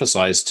to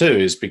emphasize too,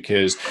 is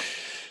because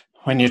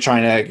when you're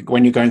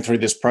going through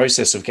this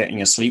process of getting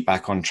your sleep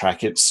back on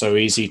track, it's so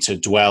easy to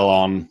dwell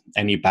on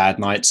any bad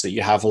nights that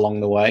you have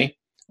along the way,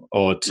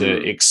 or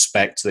to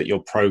expect that your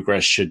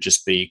progress should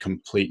just be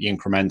completely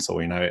incremental.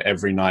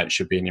 Every night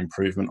should be an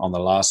improvement on the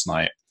last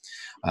night.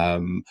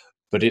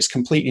 But it's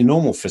completely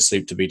normal for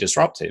sleep to be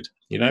disrupted,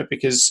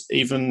 because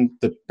even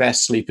the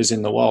best sleepers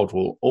in the world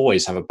will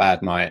always have a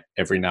bad night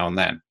every now and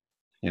then.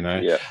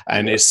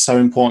 And it's so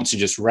important to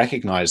just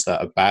recognize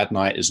that a bad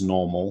night is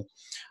normal,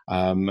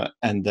 and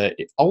that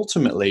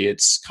ultimately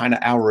it's kind of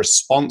our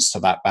response to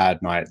that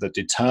bad night that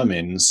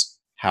determines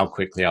how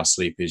quickly our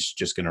sleep is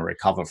just going to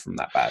recover from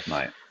that bad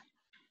night.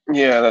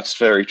 Yeah, that's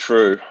very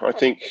true. I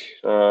think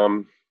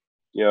in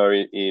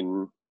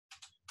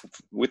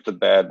with the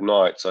bad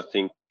nights, I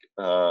think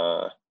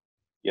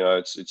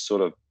it's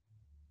sort of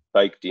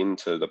baked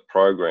into the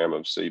program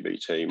of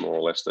CBT, more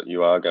or less, that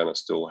you are going to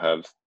still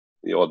have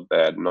the odd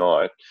bad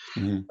night,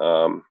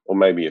 or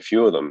maybe a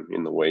few of them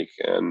in the week.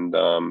 And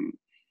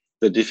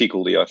the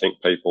difficulty I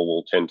think people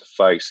will tend to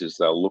face is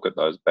they'll look at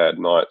those bad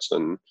nights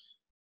and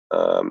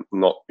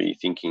not be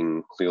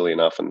thinking clearly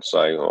enough and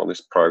say, "Oh,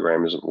 this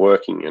program isn't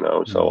working,"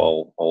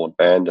 so I'll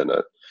abandon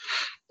it.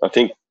 I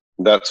think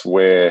that's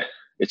where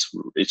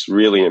it's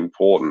really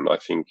important. I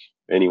think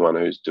anyone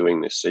who's doing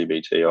this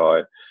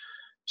CBTI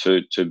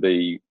to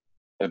be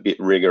a bit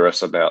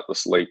rigorous about the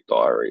sleep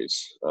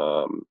diaries.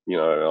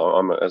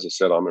 As I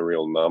said, I'm a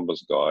real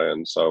numbers guy,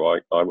 and so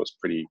I was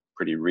pretty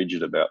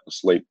rigid about the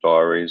sleep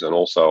diaries, and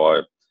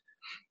also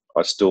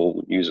I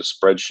still use a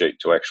spreadsheet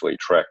to actually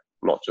track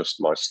not just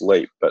my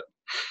sleep, but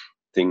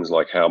things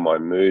like how my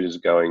mood is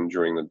going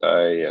during the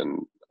day, and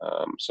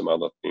some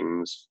other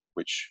things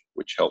which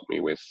help me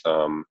with.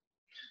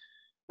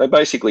 They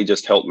basically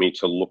just help me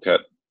to look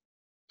at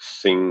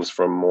things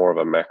from more of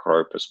a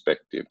macro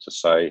perspective, to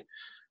say,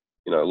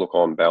 look,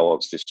 on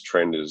balance, this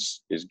trend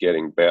is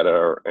getting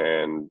better,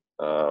 and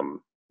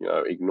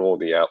ignore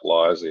the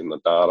outliers in the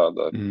data,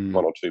 the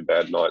one or two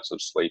bad nights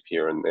of sleep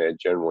here and there.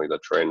 Generally, the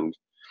trend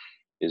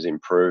is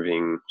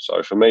improving.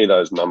 So for me,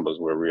 those numbers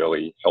were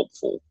really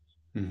helpful.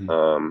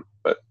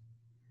 But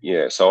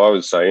yeah, so I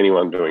would say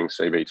anyone doing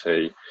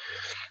CBT,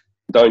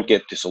 don't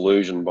get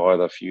disillusioned by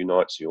the few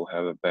nights you'll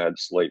have a bad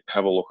sleep.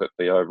 Have a look at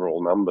the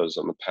overall numbers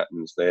and the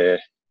patterns there.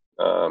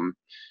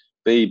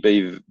 Be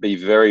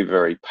very,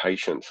 very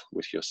patient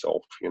with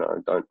yourself.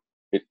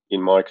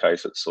 In my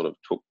case, it sort of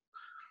took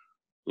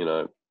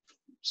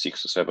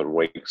 6 or 7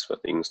 weeks for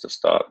things to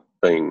start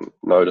being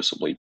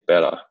noticeably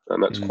better,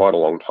 and that's quite a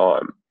long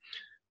time.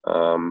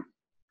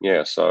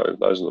 So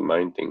those are the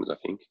main things, I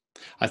think.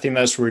 I think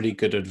that's really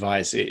good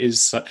advice. It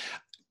is.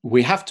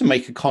 We have to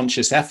make a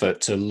conscious effort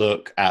to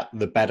look at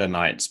the better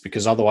nights,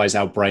 because otherwise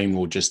our brain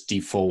will just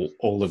default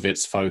all of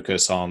its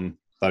focus on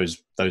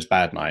those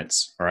bad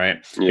nights,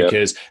 right? Yep.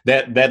 Because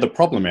they're the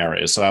problem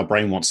areas. So our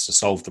brain wants to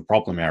solve the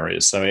problem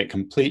areas. So it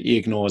completely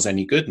ignores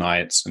any good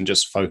nights and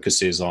just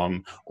focuses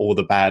on all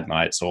the bad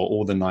nights, or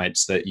all the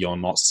nights that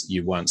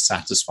you weren't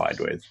satisfied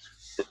with.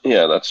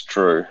 Yeah, that's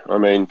true. I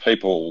mean,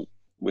 people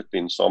with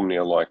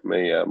insomnia like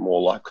me are more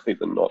likely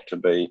than not to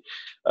be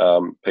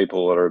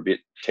people that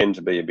tend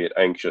to be a bit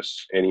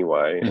anxious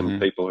anyway, and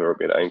people who are a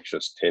bit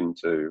anxious tend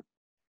to,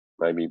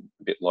 maybe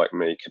a bit like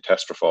me,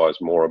 catastrophize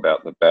more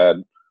about the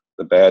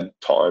bad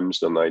times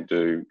than they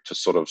do to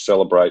sort of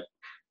celebrate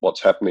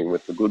what's happening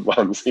with the good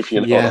ones, if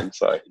you know what I'm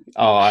saying.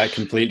 Oh, I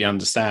completely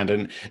understand.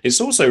 And it's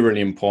also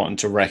really important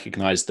to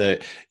recognize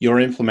that you're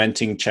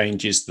implementing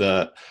changes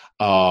that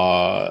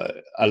are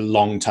a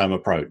long-term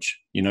approach.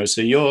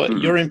 So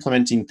you're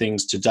implementing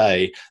things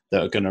today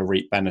that are going to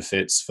reap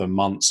benefits for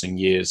months and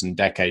years and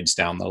decades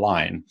down the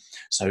line.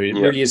 So it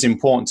really is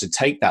important to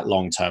take that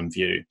long-term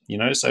view.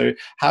 So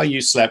how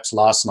you slept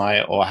last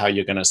night or how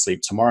you're going to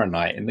sleep tomorrow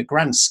night, in the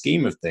grand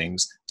scheme of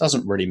things,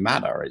 doesn't really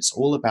matter. It's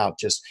all about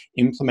just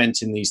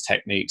implementing these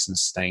techniques and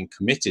staying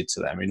committed to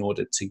them in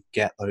order to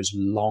get those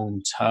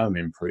long-term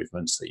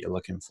improvements that you're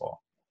looking for.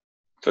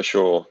 For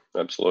sure.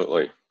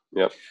 Absolutely.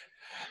 Yep.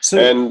 So,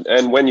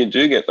 and when you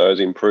do get those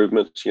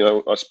improvements,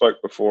 I spoke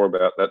before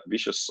about that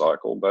vicious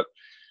cycle, but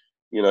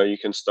you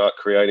can start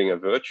creating a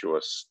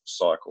virtuous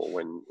cycle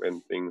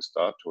when things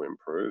start to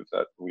improve.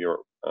 That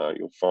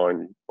you'll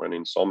find when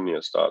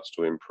insomnia starts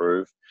to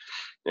improve,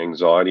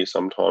 anxiety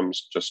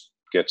sometimes just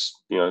gets,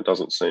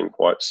 doesn't seem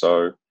quite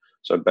so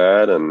so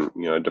bad, and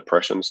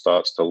depression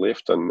starts to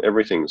lift, and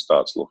everything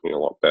starts looking a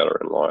lot better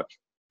in life.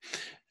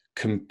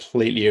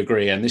 Completely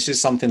agree. And this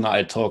is something that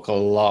I talk a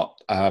lot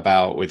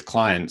about with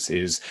clients,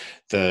 is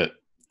that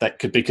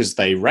could, because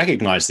they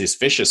recognize this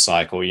vicious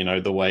cycle,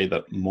 the way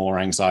that more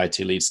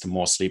anxiety leads to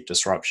more sleep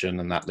disruption,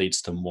 and that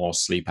leads to more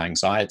sleep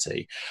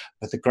anxiety.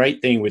 But the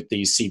great thing with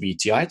these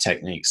CBTI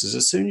techniques is,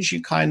 as soon as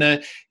you kind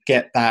of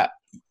get that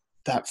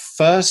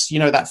first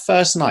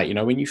night,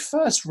 when you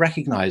first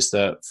recognize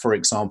that, for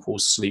example,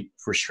 sleep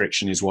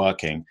restriction is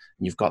working, and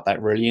you've got that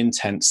really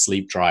intense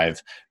sleep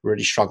drive,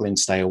 really struggling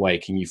to stay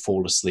awake, and you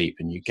fall asleep,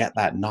 and you get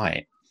that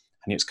night,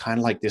 and it's kind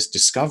of like this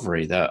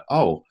discovery that,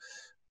 oh,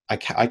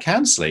 I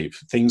can sleep,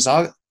 things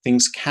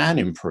can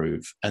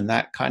improve, and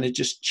that kind of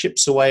just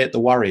chips away at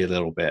the worry a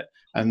little bit.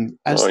 And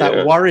as Oh that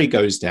yeah. worry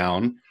goes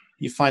down,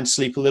 you find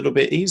sleep a little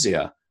bit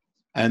easier.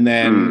 And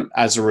then Mm.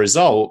 as a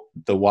result,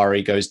 the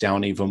worry goes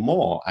down even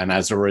more. And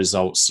as a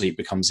result, sleep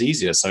becomes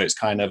easier. So it's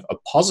kind of a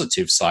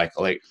positive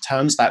cycle. It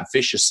turns that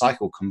vicious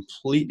cycle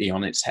completely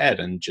on its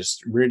head and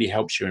just really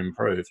helps you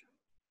improve.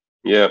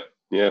 Yeah,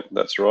 yeah,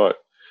 that's right.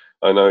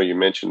 I know you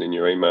mentioned in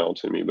your email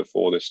to me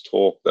before this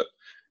talk that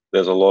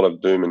there's a lot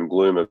of doom and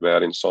gloom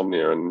about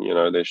insomnia, and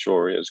there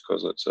sure is,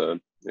 because it's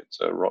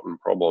a rotten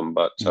problem.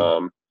 But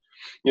Mm.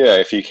 yeah,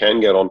 if you can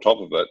get on top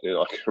of it,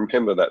 I can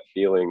remember that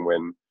feeling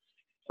when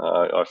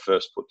I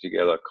first put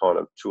together kind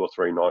of 2 or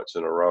 3 nights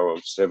in a row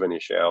of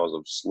 7-ish hours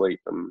of sleep,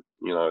 and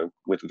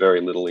with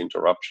very little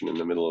interruption in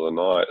the middle of the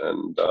night.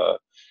 And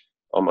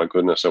oh my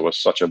goodness, it was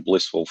such a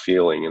blissful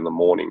feeling in the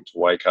morning to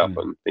wake up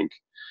Mm. and think,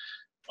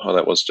 oh,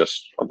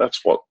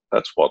 that's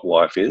what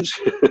life is.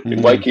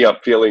 Mm. Waking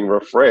up feeling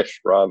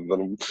refreshed, rather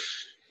than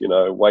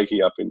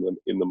waking up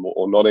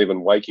or not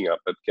even waking up,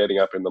 but getting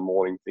up in the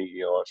morning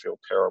thinking, oh, I feel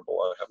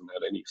terrible, I haven't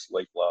had any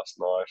sleep last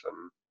night,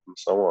 and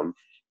so on.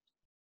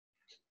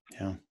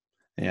 Yeah.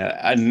 Yeah.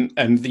 And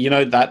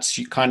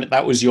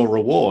that was your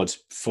reward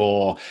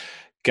for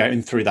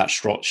going through that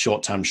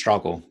short-term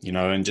struggle,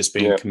 and just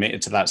being Yeah,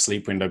 committed to that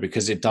sleep window,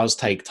 because it does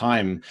take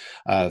time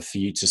for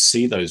you to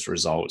see those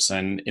results.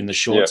 And in the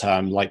short yeah,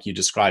 term, like you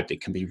described,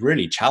 it can be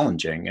really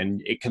challenging,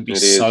 and it can be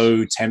it is.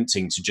 so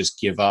tempting to just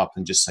give up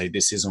and just say,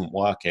 this isn't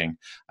working.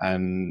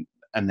 And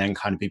then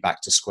kind of be back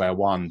to square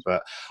one.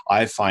 But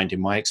I find, in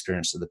my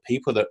experience, that the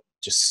people that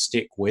just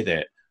stick with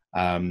it,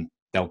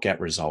 they'll get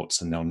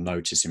results and they'll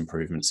notice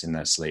improvements in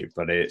their sleep.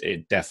 But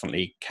it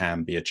definitely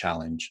can be a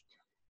challenge.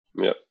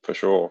 Yeah, for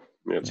sure.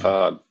 Yeah, it's Yeah.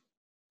 hard.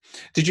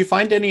 Did you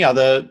find any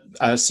other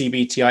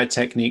CBTI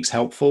techniques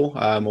helpful,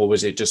 or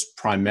was it just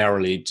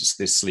primarily just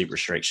this sleep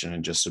restriction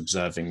and just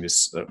observing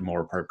this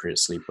more appropriate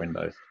sleep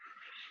window?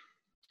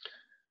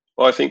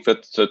 Well, I think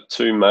that the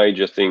two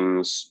major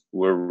things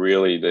were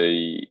really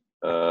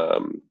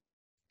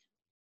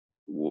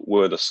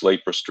were the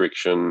sleep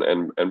restriction,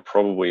 and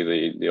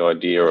probably the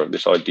idea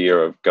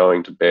of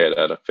going to bed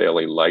at a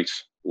fairly late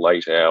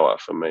hour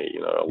for me,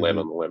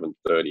 11, Mm-hmm.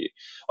 11:30.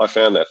 I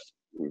found that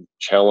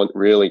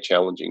really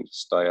challenging to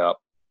stay up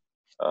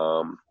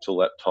till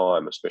that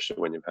time, especially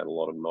when you've had a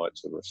lot of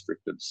nights of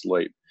restricted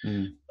sleep.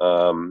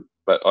 Mm.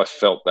 But I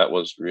felt that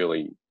was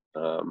really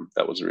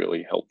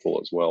helpful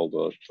as well.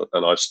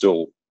 And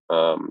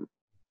um,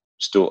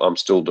 I'm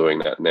still doing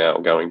that now,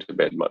 going to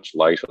bed much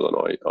later than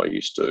I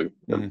used to,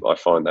 and Mm. I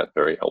find that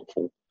very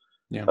helpful.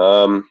 Yeah.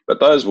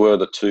 But those were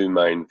the two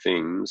main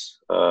things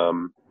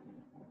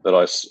that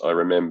I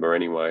remember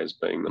anyway as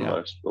being the Yeah.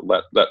 most.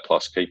 Well, that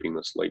plus keeping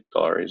the sleep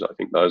diaries. I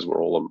think those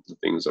were all of the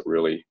things that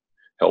really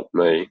helped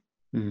me.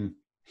 Mm.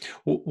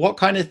 What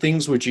kind of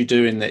things would you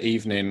do in the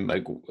evening?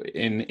 Like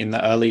in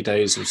the early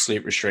days of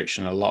sleep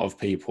restriction, a lot of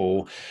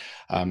people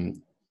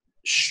um,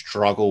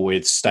 struggle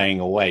with staying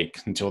awake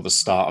until the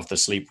start of the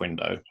sleep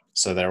window.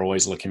 So they're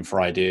always looking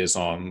for ideas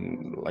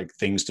on like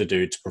things to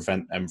do to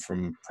prevent them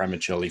from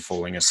prematurely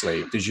falling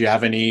asleep. Did you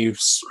have any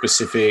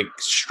specific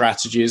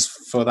strategies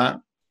for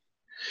that?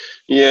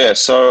 Yeah,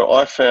 so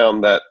I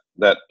found that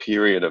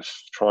period of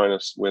trying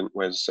to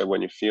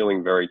when you're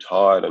feeling very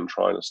tired and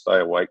trying to stay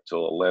awake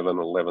till 11,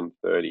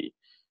 11:30,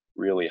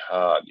 really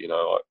hard.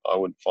 I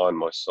would find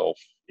myself,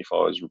 if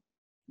I was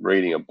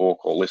reading a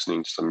book or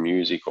listening to some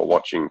music or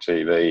watching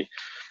TV,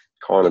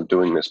 kind of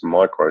doing this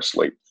micro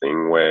sleep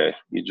thing where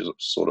you just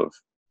sort of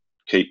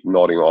keep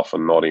nodding off,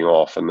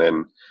 and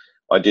then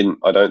I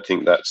don't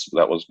think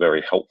that was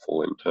very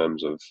helpful in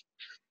terms of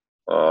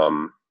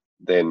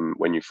then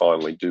when you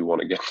finally do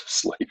want to get to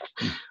sleep.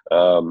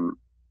 Mm.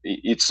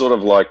 It's sort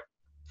of like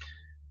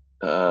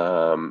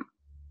um,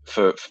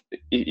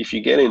 if you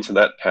get into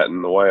that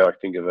pattern, the way I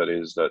think of it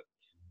is that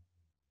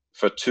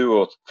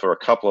for a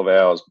couple of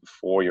hours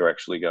before you're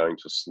actually going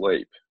to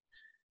sleep,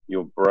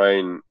 your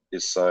brain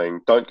is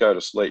saying, "Don't go to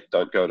sleep,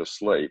 don't go to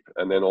sleep,"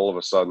 and then all of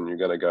a sudden you're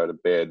going to go to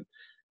bed,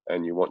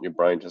 and you want your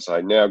brain to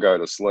say, "Now go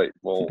to sleep."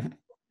 Well,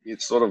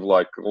 it's sort of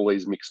like all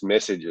these mixed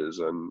messages,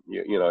 and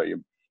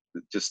you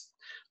just.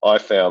 I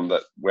found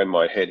that when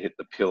my head hit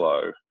the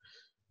pillow,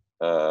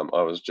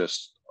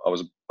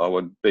 I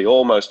would be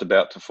almost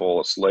about to fall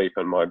asleep,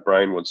 and my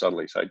brain would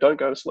suddenly say, "Don't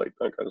go to sleep,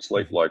 don't go to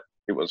sleep," like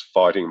it was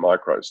fighting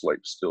micro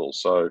sleep still.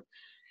 So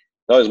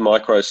those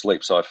micro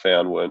sleeps I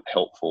found weren't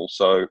helpful.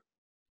 So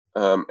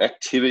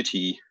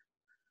activity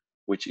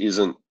which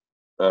isn't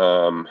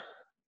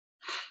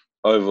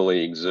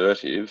overly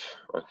exertive,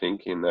 I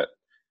think, in that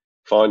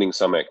finding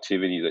some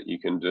activity that you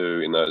can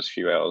do in those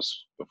few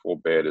hours before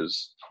bed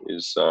is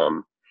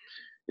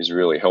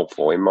really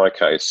helpful. In my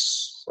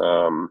case,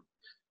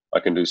 I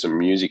can do some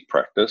music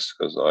practice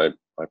because I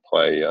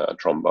play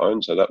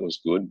trombone, so that was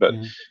good. But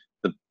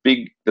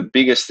the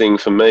biggest thing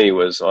for me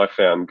was I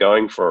found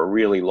going for a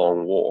really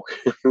long walk.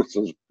 This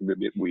is a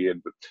bit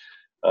weird, but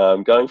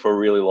going for a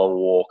really long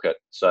walk at,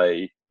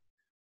 say,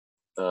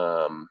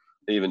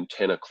 even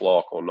 10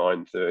 o'clock or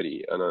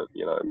 9:30,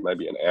 and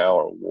maybe an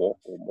hour walk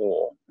or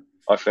more,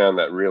 I found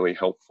that really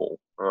helpful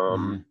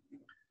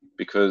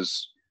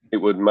because it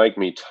would make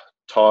me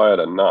tired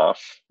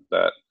enough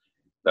that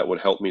would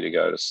help me to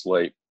go to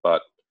sleep.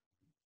 But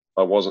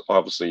I wasn't,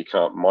 obviously you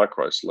can't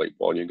micro sleep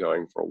while you're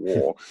going for a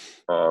walk.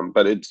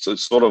 But it's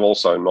sort of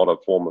also not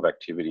a form of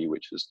activity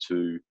which is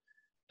too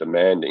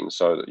demanding,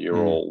 so that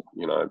you're all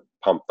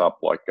pumped up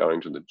like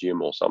going to the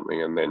gym or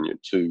something, and then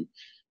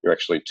you're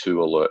actually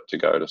too alert to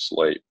go to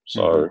sleep.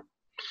 So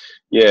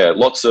yeah,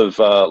 lots of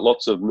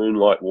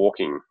moonlight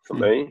walking for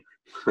me.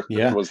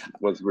 Yeah,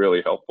 was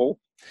really helpful.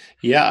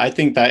 Yeah, I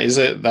think that is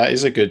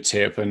a good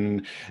tip,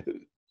 and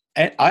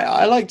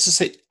I like to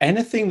say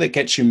anything that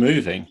gets you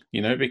moving,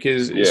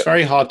 because it's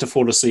very hard to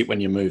fall asleep when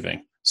you're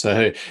moving.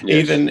 So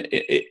even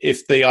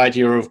if the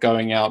idea of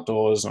going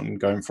outdoors and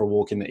going for a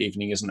walk in the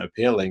evening isn't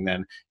appealing,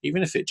 then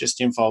even if it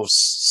just involves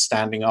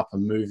standing up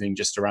and moving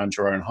just around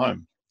your own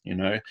home,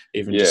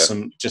 even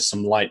just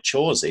some light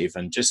chores,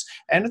 even just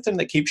anything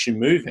that keeps you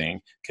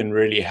moving can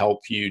really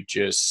help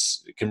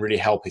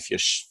if you're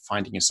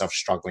finding yourself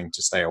struggling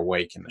to stay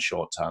awake in the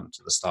short term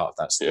to the start of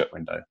that sleep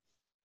window.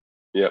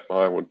 Yep,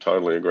 I would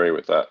totally agree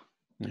with that.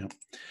 Yeah.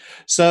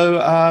 So,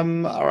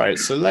 all right.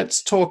 So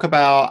let's talk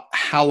about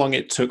how long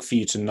it took for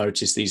you to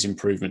notice these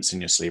improvements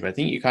in your sleep. I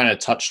think you kind of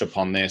touched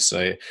upon this.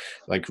 So,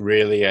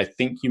 really, I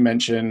think you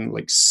mentioned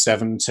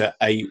 7 to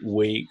 8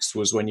 weeks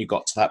was when you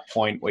got to that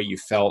point where you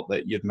felt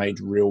that you'd made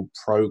real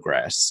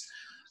progress.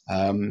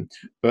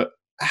 But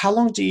how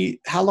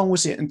long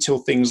was it until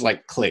things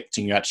clicked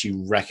and you actually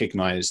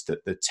recognized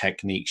that the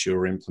techniques you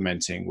were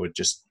implementing were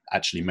just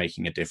actually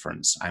making a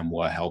difference and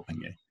were helping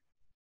you?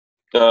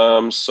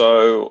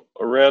 So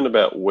around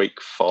about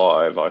week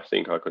 5, I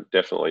think I could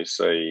definitely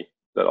see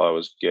that I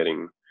was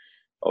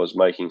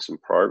making some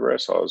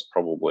progress. I was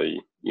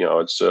probably,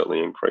 I'd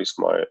certainly increased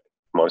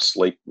my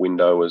sleep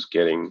window was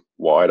getting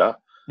wider.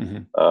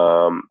 And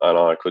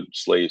I could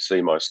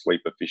see my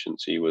sleep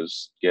efficiency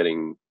was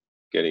getting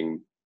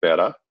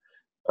better.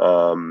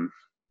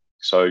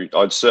 So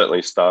I'd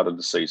certainly started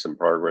to see some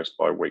progress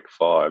by week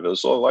 5. It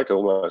was sort of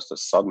almost a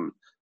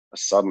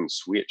sudden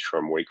switch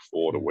from week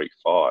 4 to week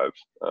 5.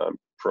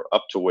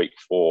 Up to week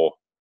 4,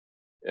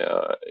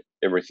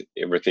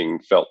 everything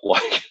felt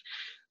like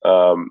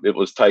it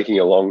was taking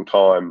a long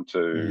time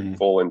to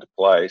fall into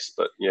place.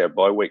 But yeah,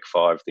 by week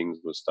 5, things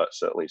were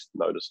certainly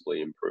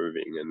noticeably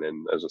improving. And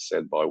then, as I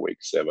said, by week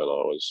 7, I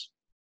was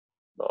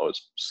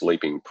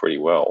sleeping pretty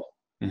well.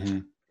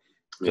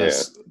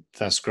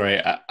 That's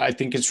great. I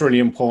think it's really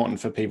important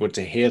for people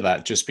to hear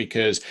that, just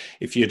because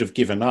if you'd have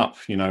given up,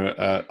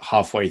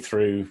 halfway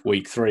through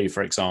week 3,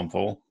 for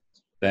example,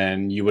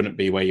 then you wouldn't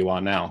be where you are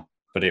now.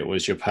 But it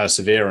was your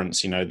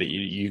perseverance, that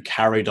you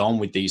carried on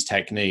with these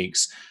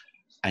techniques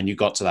and you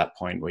got to that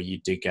point where you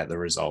did get the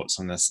results.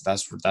 And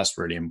that's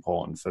really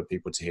important for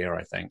people to hear,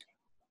 I think.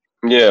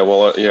 Yeah,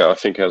 well, I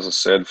think, as I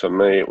said, for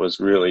me, it was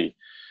really,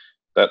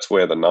 that's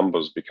where the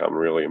numbers become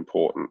really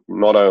important.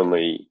 Not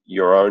only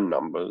your own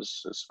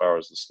numbers as far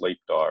as the sleep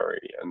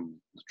diary and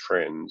the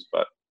trends,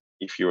 but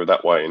if you were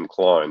that way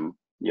inclined,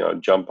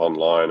 jump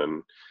online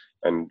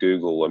and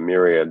Google the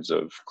myriads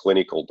of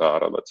clinical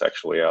data that's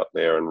actually out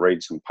there and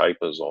read some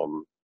papers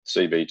on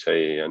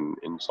CBT and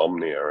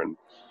insomnia. And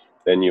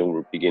then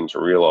you'll begin to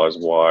realize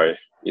why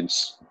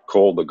it's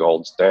called the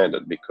gold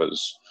standard,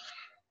 because,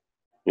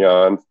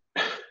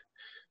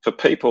 for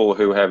people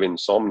who have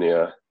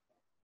insomnia,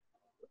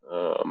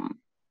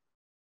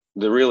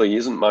 there really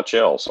isn't much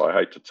else, I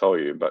hate to tell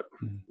you, but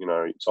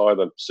it's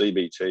either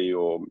CBT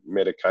or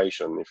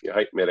medication. If you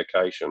hate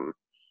medication,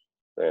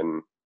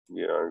 then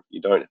you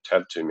don't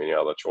have too many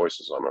other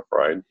choices, I'm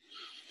afraid.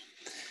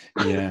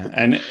 Yeah,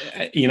 and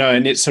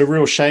and it's a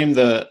real shame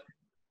that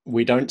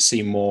we don't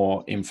see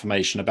more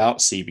information about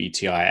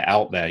CBTI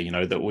out there.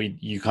 That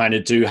you kind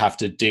of do have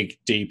to dig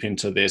deep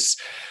into this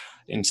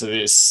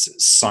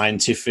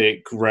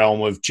scientific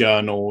realm of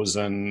journals,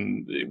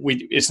 and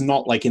it's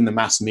not like in the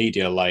mass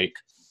media, like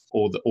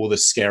all the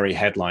scary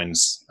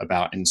headlines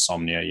about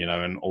insomnia,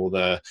 and all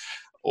the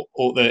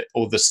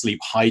sleep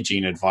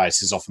hygiene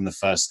advice is often the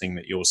first thing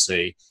that you'll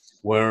see.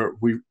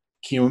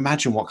 Can you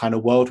imagine what kind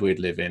of world we'd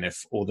live in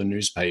if all the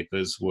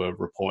newspapers were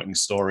reporting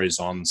stories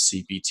on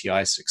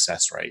CBTI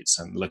success rates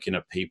and looking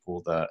at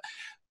people that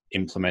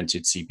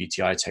implemented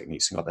CBTI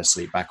techniques and got their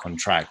sleep back on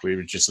track, we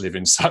would just live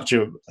in such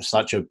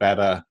a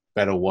better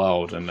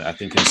world, and I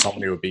think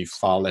insomnia would be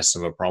far less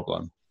of a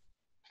problem.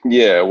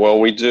 Yeah, well,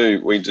 we do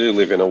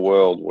live in a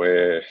world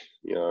where,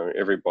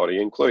 everybody,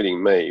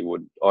 including me,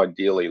 would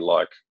ideally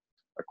like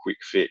a quick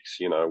fix.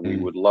 We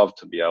Mm. would love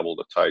to be able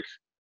to take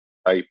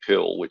a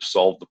pill which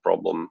solved the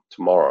problem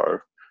tomorrow,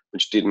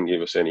 which didn't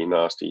give us any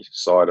nasty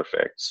side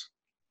effects.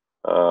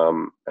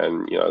 And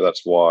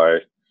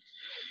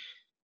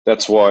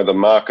that's why the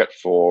market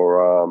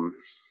for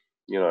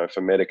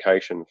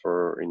medication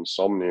for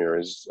insomnia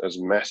is as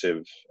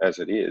massive as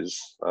it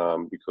is,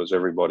 because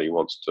everybody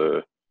wants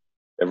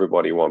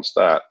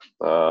that.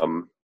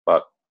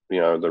 But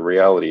the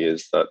reality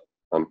is that,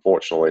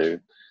 unfortunately,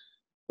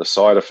 the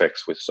side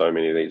effects with so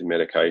many of these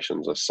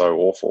medications are so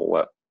awful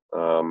that,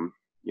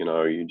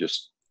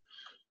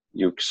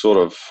 you sort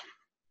of,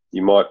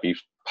 you might be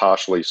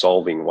partially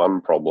solving one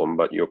problem,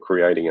 but you're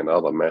creating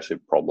another massive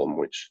problem,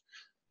 which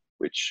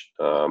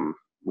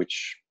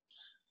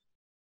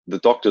the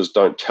doctors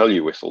don't tell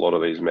you with a lot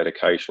of these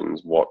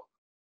medications what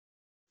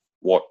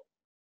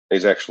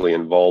is actually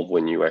involved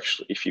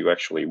if you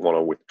actually want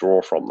to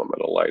withdraw from them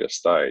at a later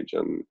stage.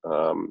 And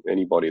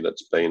anybody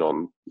that's been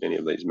on any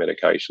of these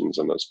medications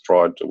and has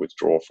tried to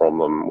withdraw from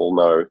them will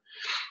know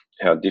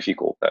how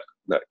difficult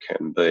that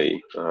can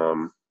be.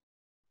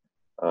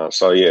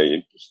 So yeah,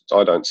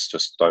 I don't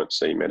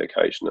see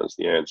medication as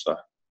the answer.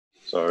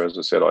 So as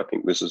I said, I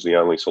think this is the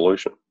only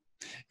solution.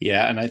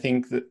 Yeah, and I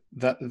think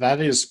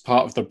that is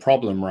part of the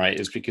problem, right?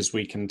 Is because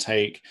we can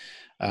take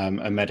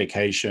a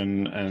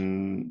medication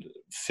and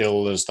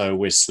feel as though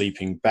we're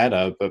sleeping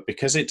better, but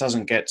because it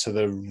doesn't get to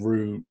the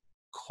root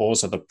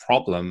cause of the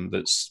problem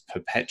that's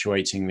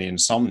perpetuating the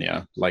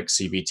insomnia, like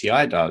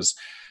CBTI does,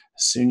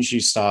 as soon as you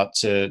start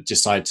to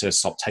decide to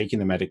stop taking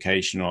the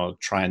medication or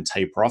try and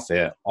taper off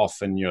it,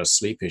 often your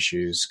sleep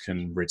issues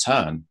can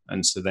return.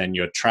 And so then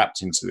you're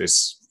trapped into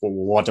this, well,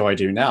 what do I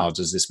do now?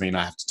 Does this mean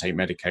I have to take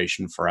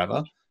medication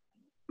forever?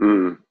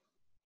 Mm.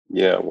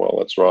 Yeah, well,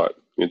 that's right.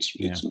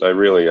 Yeah. They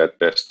really at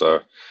best. I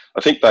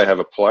think they have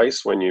a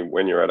place when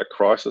you're at a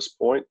crisis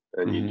point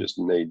and you Hmm. just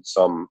need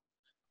some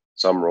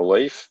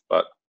relief.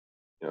 But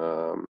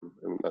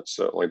and that's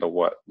certainly the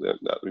what that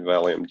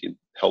Valium did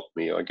help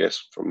me, I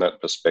guess, from that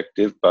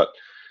perspective. But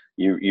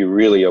you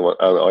really,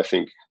 I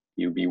think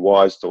you'd be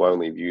wise to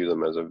only view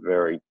them as a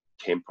very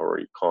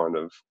temporary kind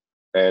of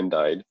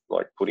band-aid,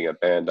 like putting a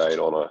band-aid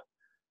on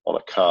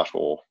a cut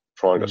or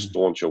trying to Hmm.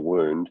 staunch a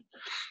wound.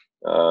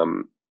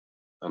 Um,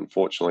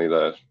 Unfortunately,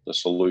 the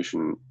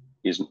solution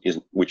isn't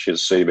which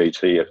is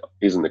CBT,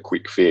 isn't a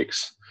quick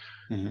fix.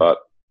 Hmm. But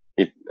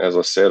as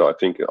I said, I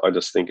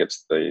just think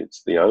it's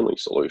the only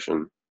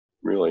solution,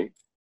 really.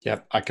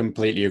 Yep, I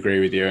completely agree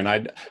with you,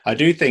 and I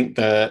do think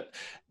that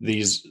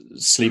these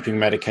sleeping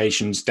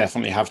medications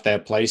definitely have their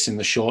place in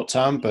the short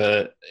term,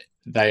 but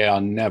they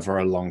are never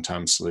a long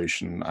term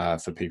solution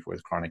for people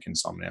with chronic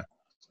insomnia.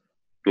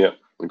 Yeah,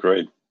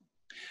 agreed.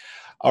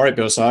 All right,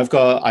 Bill. So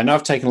I know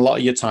I've taken a lot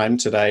of your time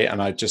today,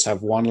 and I just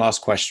have one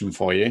last question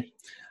for you.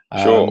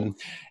 Sure. Um,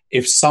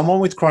 if someone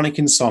with chronic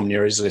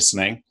insomnia is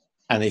listening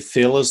and they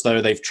feel as though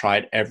they've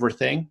tried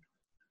everything,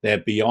 they're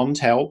beyond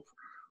help,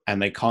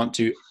 and they can't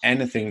do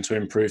anything to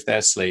improve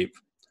their sleep,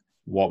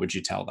 what would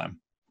you tell them?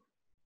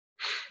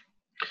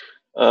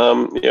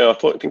 Yeah,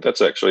 I think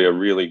that's actually a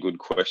really good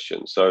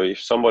question. So, if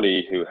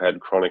somebody who had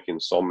chronic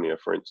insomnia,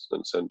 for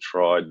instance, and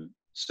tried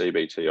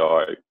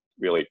CBTI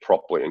really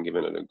properly and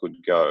given it a good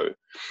go,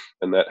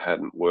 and that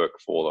hadn't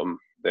worked for them,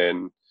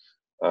 then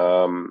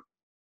um,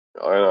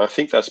 I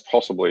think that's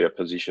possibly a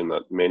position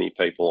that many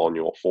people on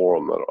your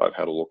forum that I've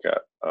had a look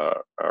at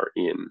are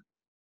in.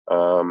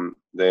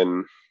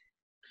 Then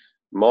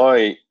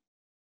my,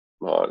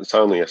 it's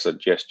only a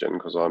suggestion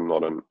because I'm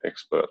not an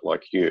expert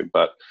like you,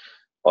 but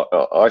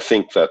I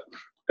think that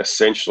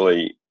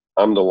essentially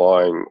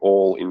underlying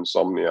all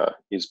insomnia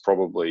is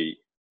probably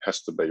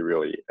has to be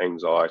really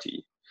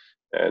anxiety.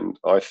 And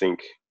I think,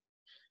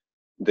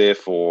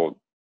 therefore,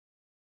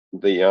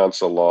 the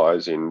answer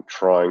lies in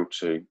trying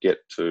to get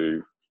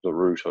to the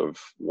root of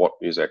what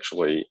is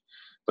actually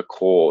the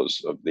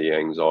cause of the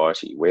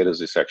anxiety. Where does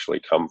this actually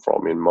come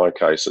from? In my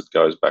case, it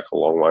goes back a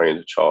long way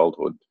into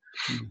childhood.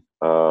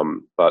 Mm.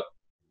 But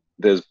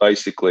there's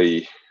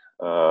basically,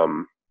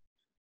 I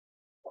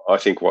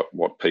think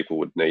what people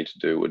would need to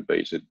do would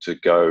be to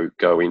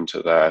go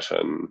into that,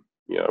 and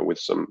with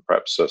some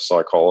perhaps a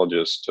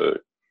psychologist to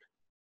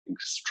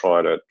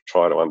try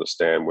to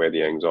understand where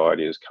the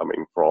anxiety is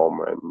coming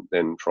from, and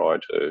then try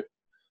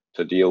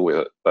to deal with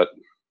it. But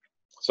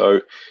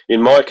so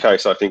in my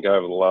case, I think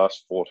over the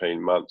last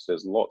 14 months,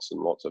 there's lots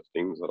and lots of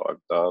things that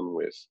I've done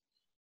with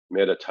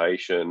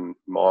meditation,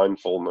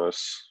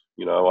 mindfulness.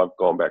 I've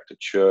gone back to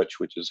church,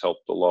 which has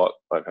helped a lot.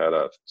 I've had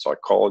a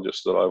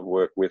psychologist that I've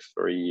worked with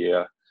for a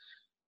year.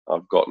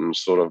 I've gotten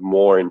sort of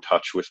more in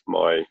touch with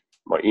my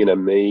inner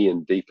me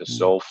and deeper Mm.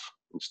 self,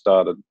 and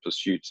started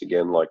pursuits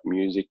again like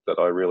music that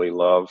I really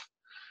love.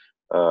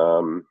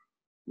 Um,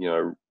 you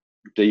know,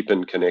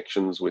 Deepened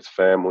connections with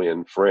family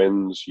and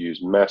friends.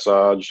 Used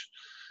massage.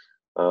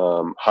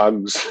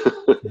 hugs.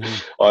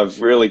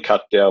 I've really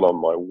cut down on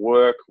my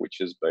work, which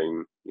has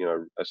been,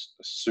 a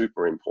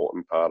super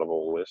important part of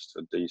all this,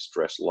 to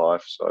de-stress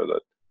life, so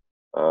that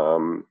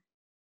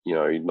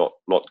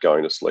not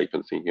going to sleep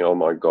and thinking, oh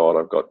my God,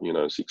 I've got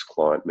 6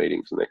 client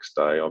meetings the next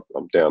day.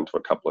 I'm down to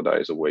a couple of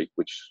days a week,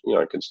 which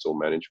I can still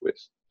manage with.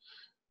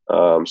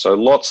 So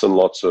lots and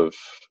lots of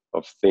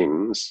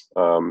things,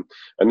 and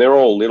they're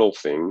all little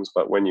things,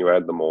 but when you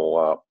add them all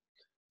up,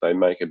 they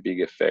make a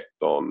big effect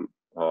on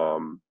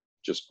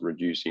just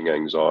reducing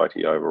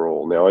anxiety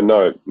overall. Now, I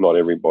know not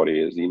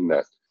everybody is in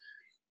that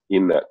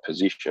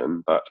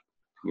position, but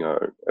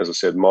as I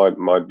said,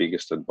 my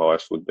biggest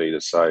advice would be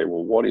to say,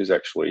 well, why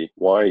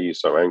are you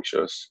so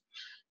anxious?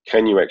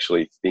 Can you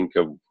actually think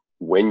of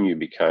when you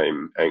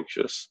became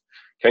anxious?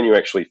 Can you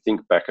actually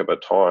think back of a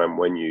time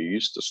when you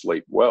used to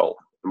sleep well,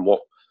 and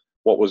what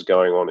was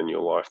going on in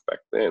your life back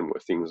then? Were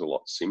things a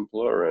lot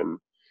simpler? And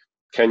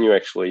can you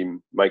actually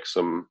make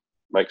some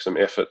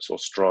efforts or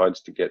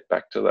strides to get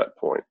back to that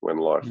point when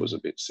life was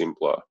a bit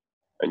simpler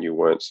and you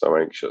weren't so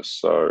anxious?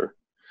 So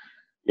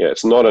yeah,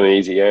 it's not an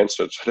easy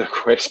answer to the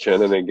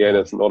question. And again,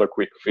 it's not a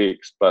quick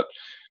fix, but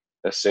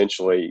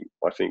essentially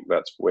I think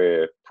that's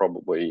where,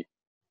 probably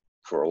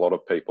for a lot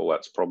of people,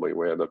 that's probably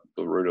where the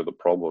root of the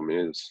problem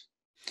is.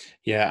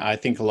 Yeah, I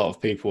think a lot of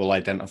people will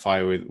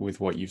identify with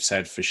what you've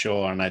said for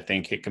sure. And I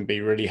think it can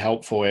be really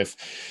helpful if,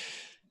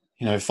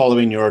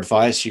 following your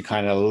advice, you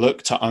kind of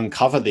look to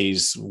uncover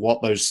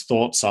what those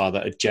thoughts are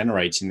that are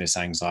generating this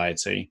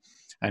anxiety.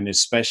 And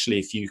especially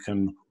if you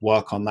can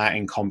work on that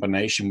in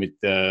combination with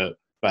the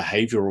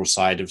behavioral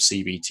side of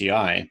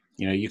CBTI,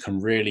 you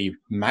can really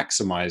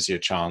maximize your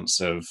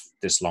chance of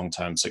this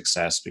long-term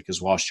success,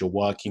 because whilst you're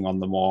working on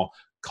the more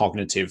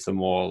cognitive, the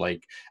more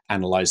like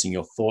analyzing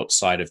your thoughts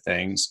side of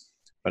things,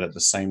 but at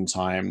the same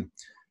time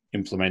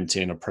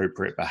implementing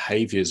appropriate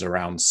behaviors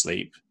around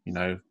sleep,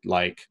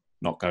 like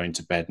not going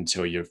to bed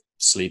until you're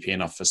sleepy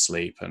enough for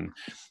sleep and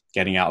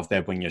getting out of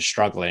bed when you're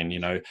struggling,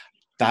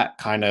 that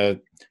kind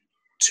of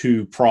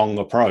 2-prong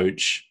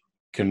approach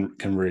can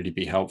really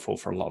be helpful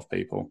for a lot of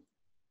people.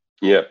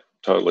 Yeah,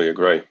 totally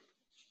agree.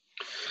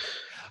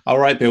 All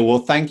right, Bill. Well,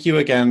 thank you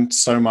again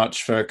so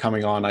much for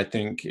coming on. I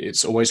think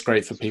it's always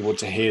great for people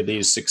to hear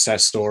these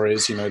success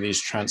stories,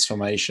 these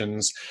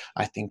transformations.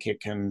 I think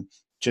it can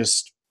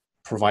just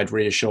provide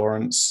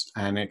reassurance,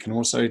 and it can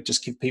also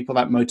just give people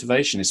that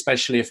motivation,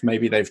 especially if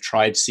maybe they've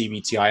tried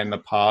CBTI in the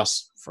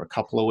past for a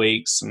couple of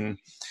weeks and,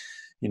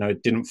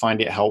 didn't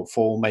find it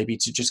helpful, maybe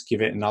to just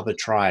give it another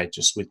try,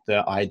 just with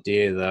the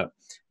idea that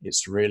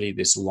it's really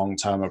this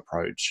long-term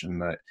approach and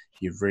that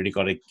you've really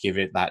got to give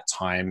it that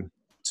time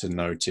to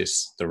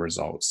notice the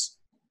results.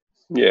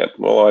 Yeah,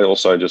 well, I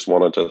also just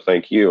wanted to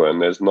thank you.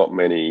 And there's not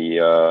many,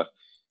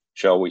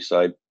 shall we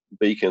say,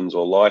 beacons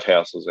or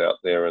lighthouses out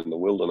there in the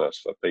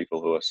wilderness for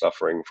people who are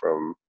suffering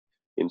from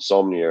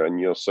insomnia, and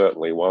you're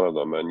certainly one of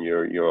them. And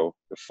your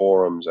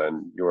forums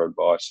and your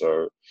advice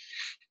are,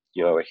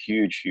 a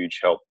huge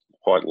help,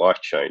 quite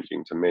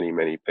life-changing to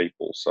many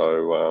people.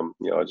 So,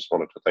 I just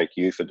wanted to thank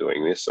you for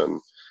doing this and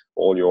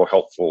all your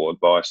helpful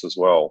advice as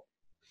well.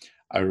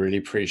 I really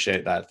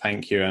appreciate that.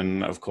 Thank you.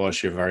 And of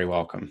course, you're very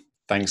welcome.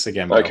 Thanks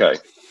again, Bill. Okay.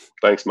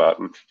 Thanks,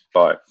 Martin.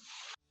 Bye.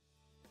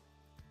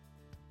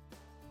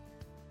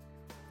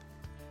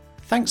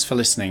 Thanks for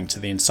listening to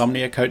the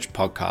Insomnia Coach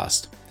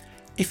podcast.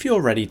 If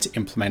you're ready to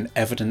implement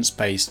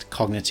evidence-based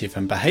cognitive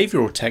and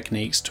behavioral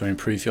techniques to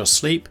improve your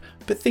sleep,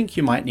 but think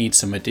you might need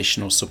some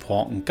additional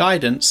support and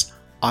guidance,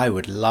 I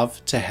would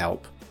love to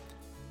help.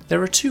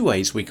 There are 2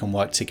 ways we can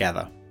work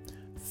together.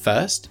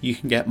 First, you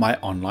can get my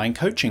online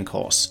coaching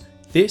course.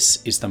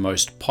 This is the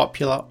most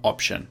popular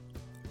option.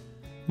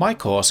 My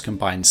course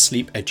combines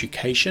sleep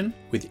education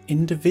with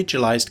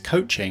individualized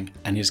coaching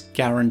and is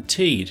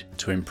guaranteed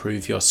to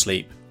improve your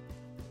sleep.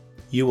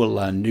 You will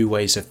learn new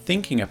ways of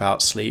thinking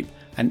about sleep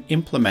and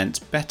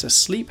implement better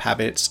sleep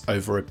habits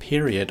over a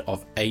period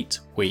of 8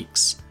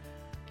 weeks.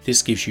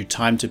 This gives you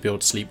time to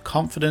build sleep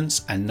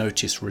confidence and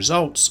notice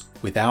results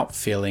without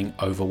feeling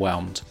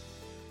overwhelmed.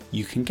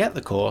 You can get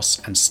the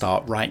course and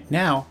start right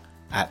now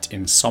at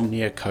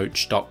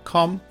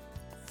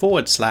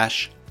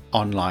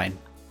insomniacoach.com/online.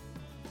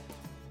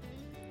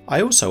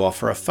 I also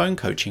offer a phone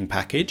coaching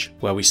package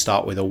where we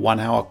start with a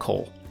 1-hour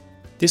call.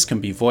 This can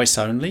be voice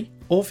only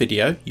or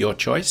video, your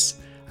choice,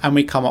 and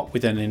we come up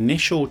with an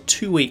initial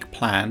 2-week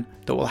plan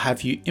that will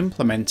have you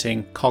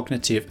implementing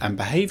cognitive and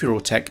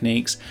behavioral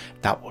techniques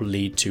that will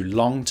lead to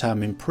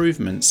long-term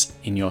improvements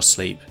in your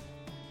sleep.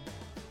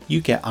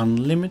 You get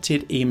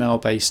unlimited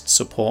email-based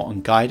support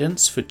and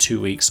guidance for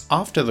 2 weeks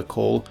after the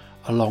call,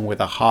 along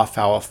with a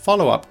half-hour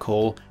follow-up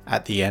call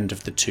at the end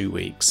of the 2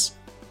 weeks.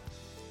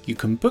 You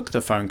can book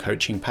the phone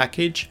coaching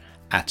package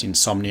at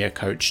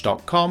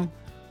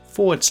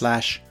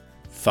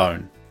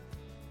insomniacoach.com/phone.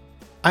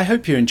 I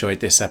hope you enjoyed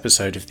this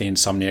episode of the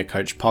Insomnia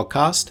Coach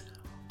podcast.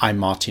 I'm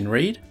Martin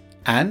Reed,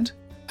 and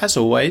as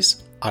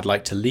always, I'd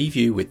like to leave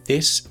you with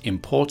this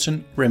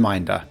important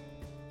reminder.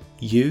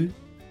 You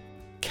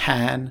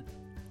can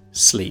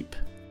sleep.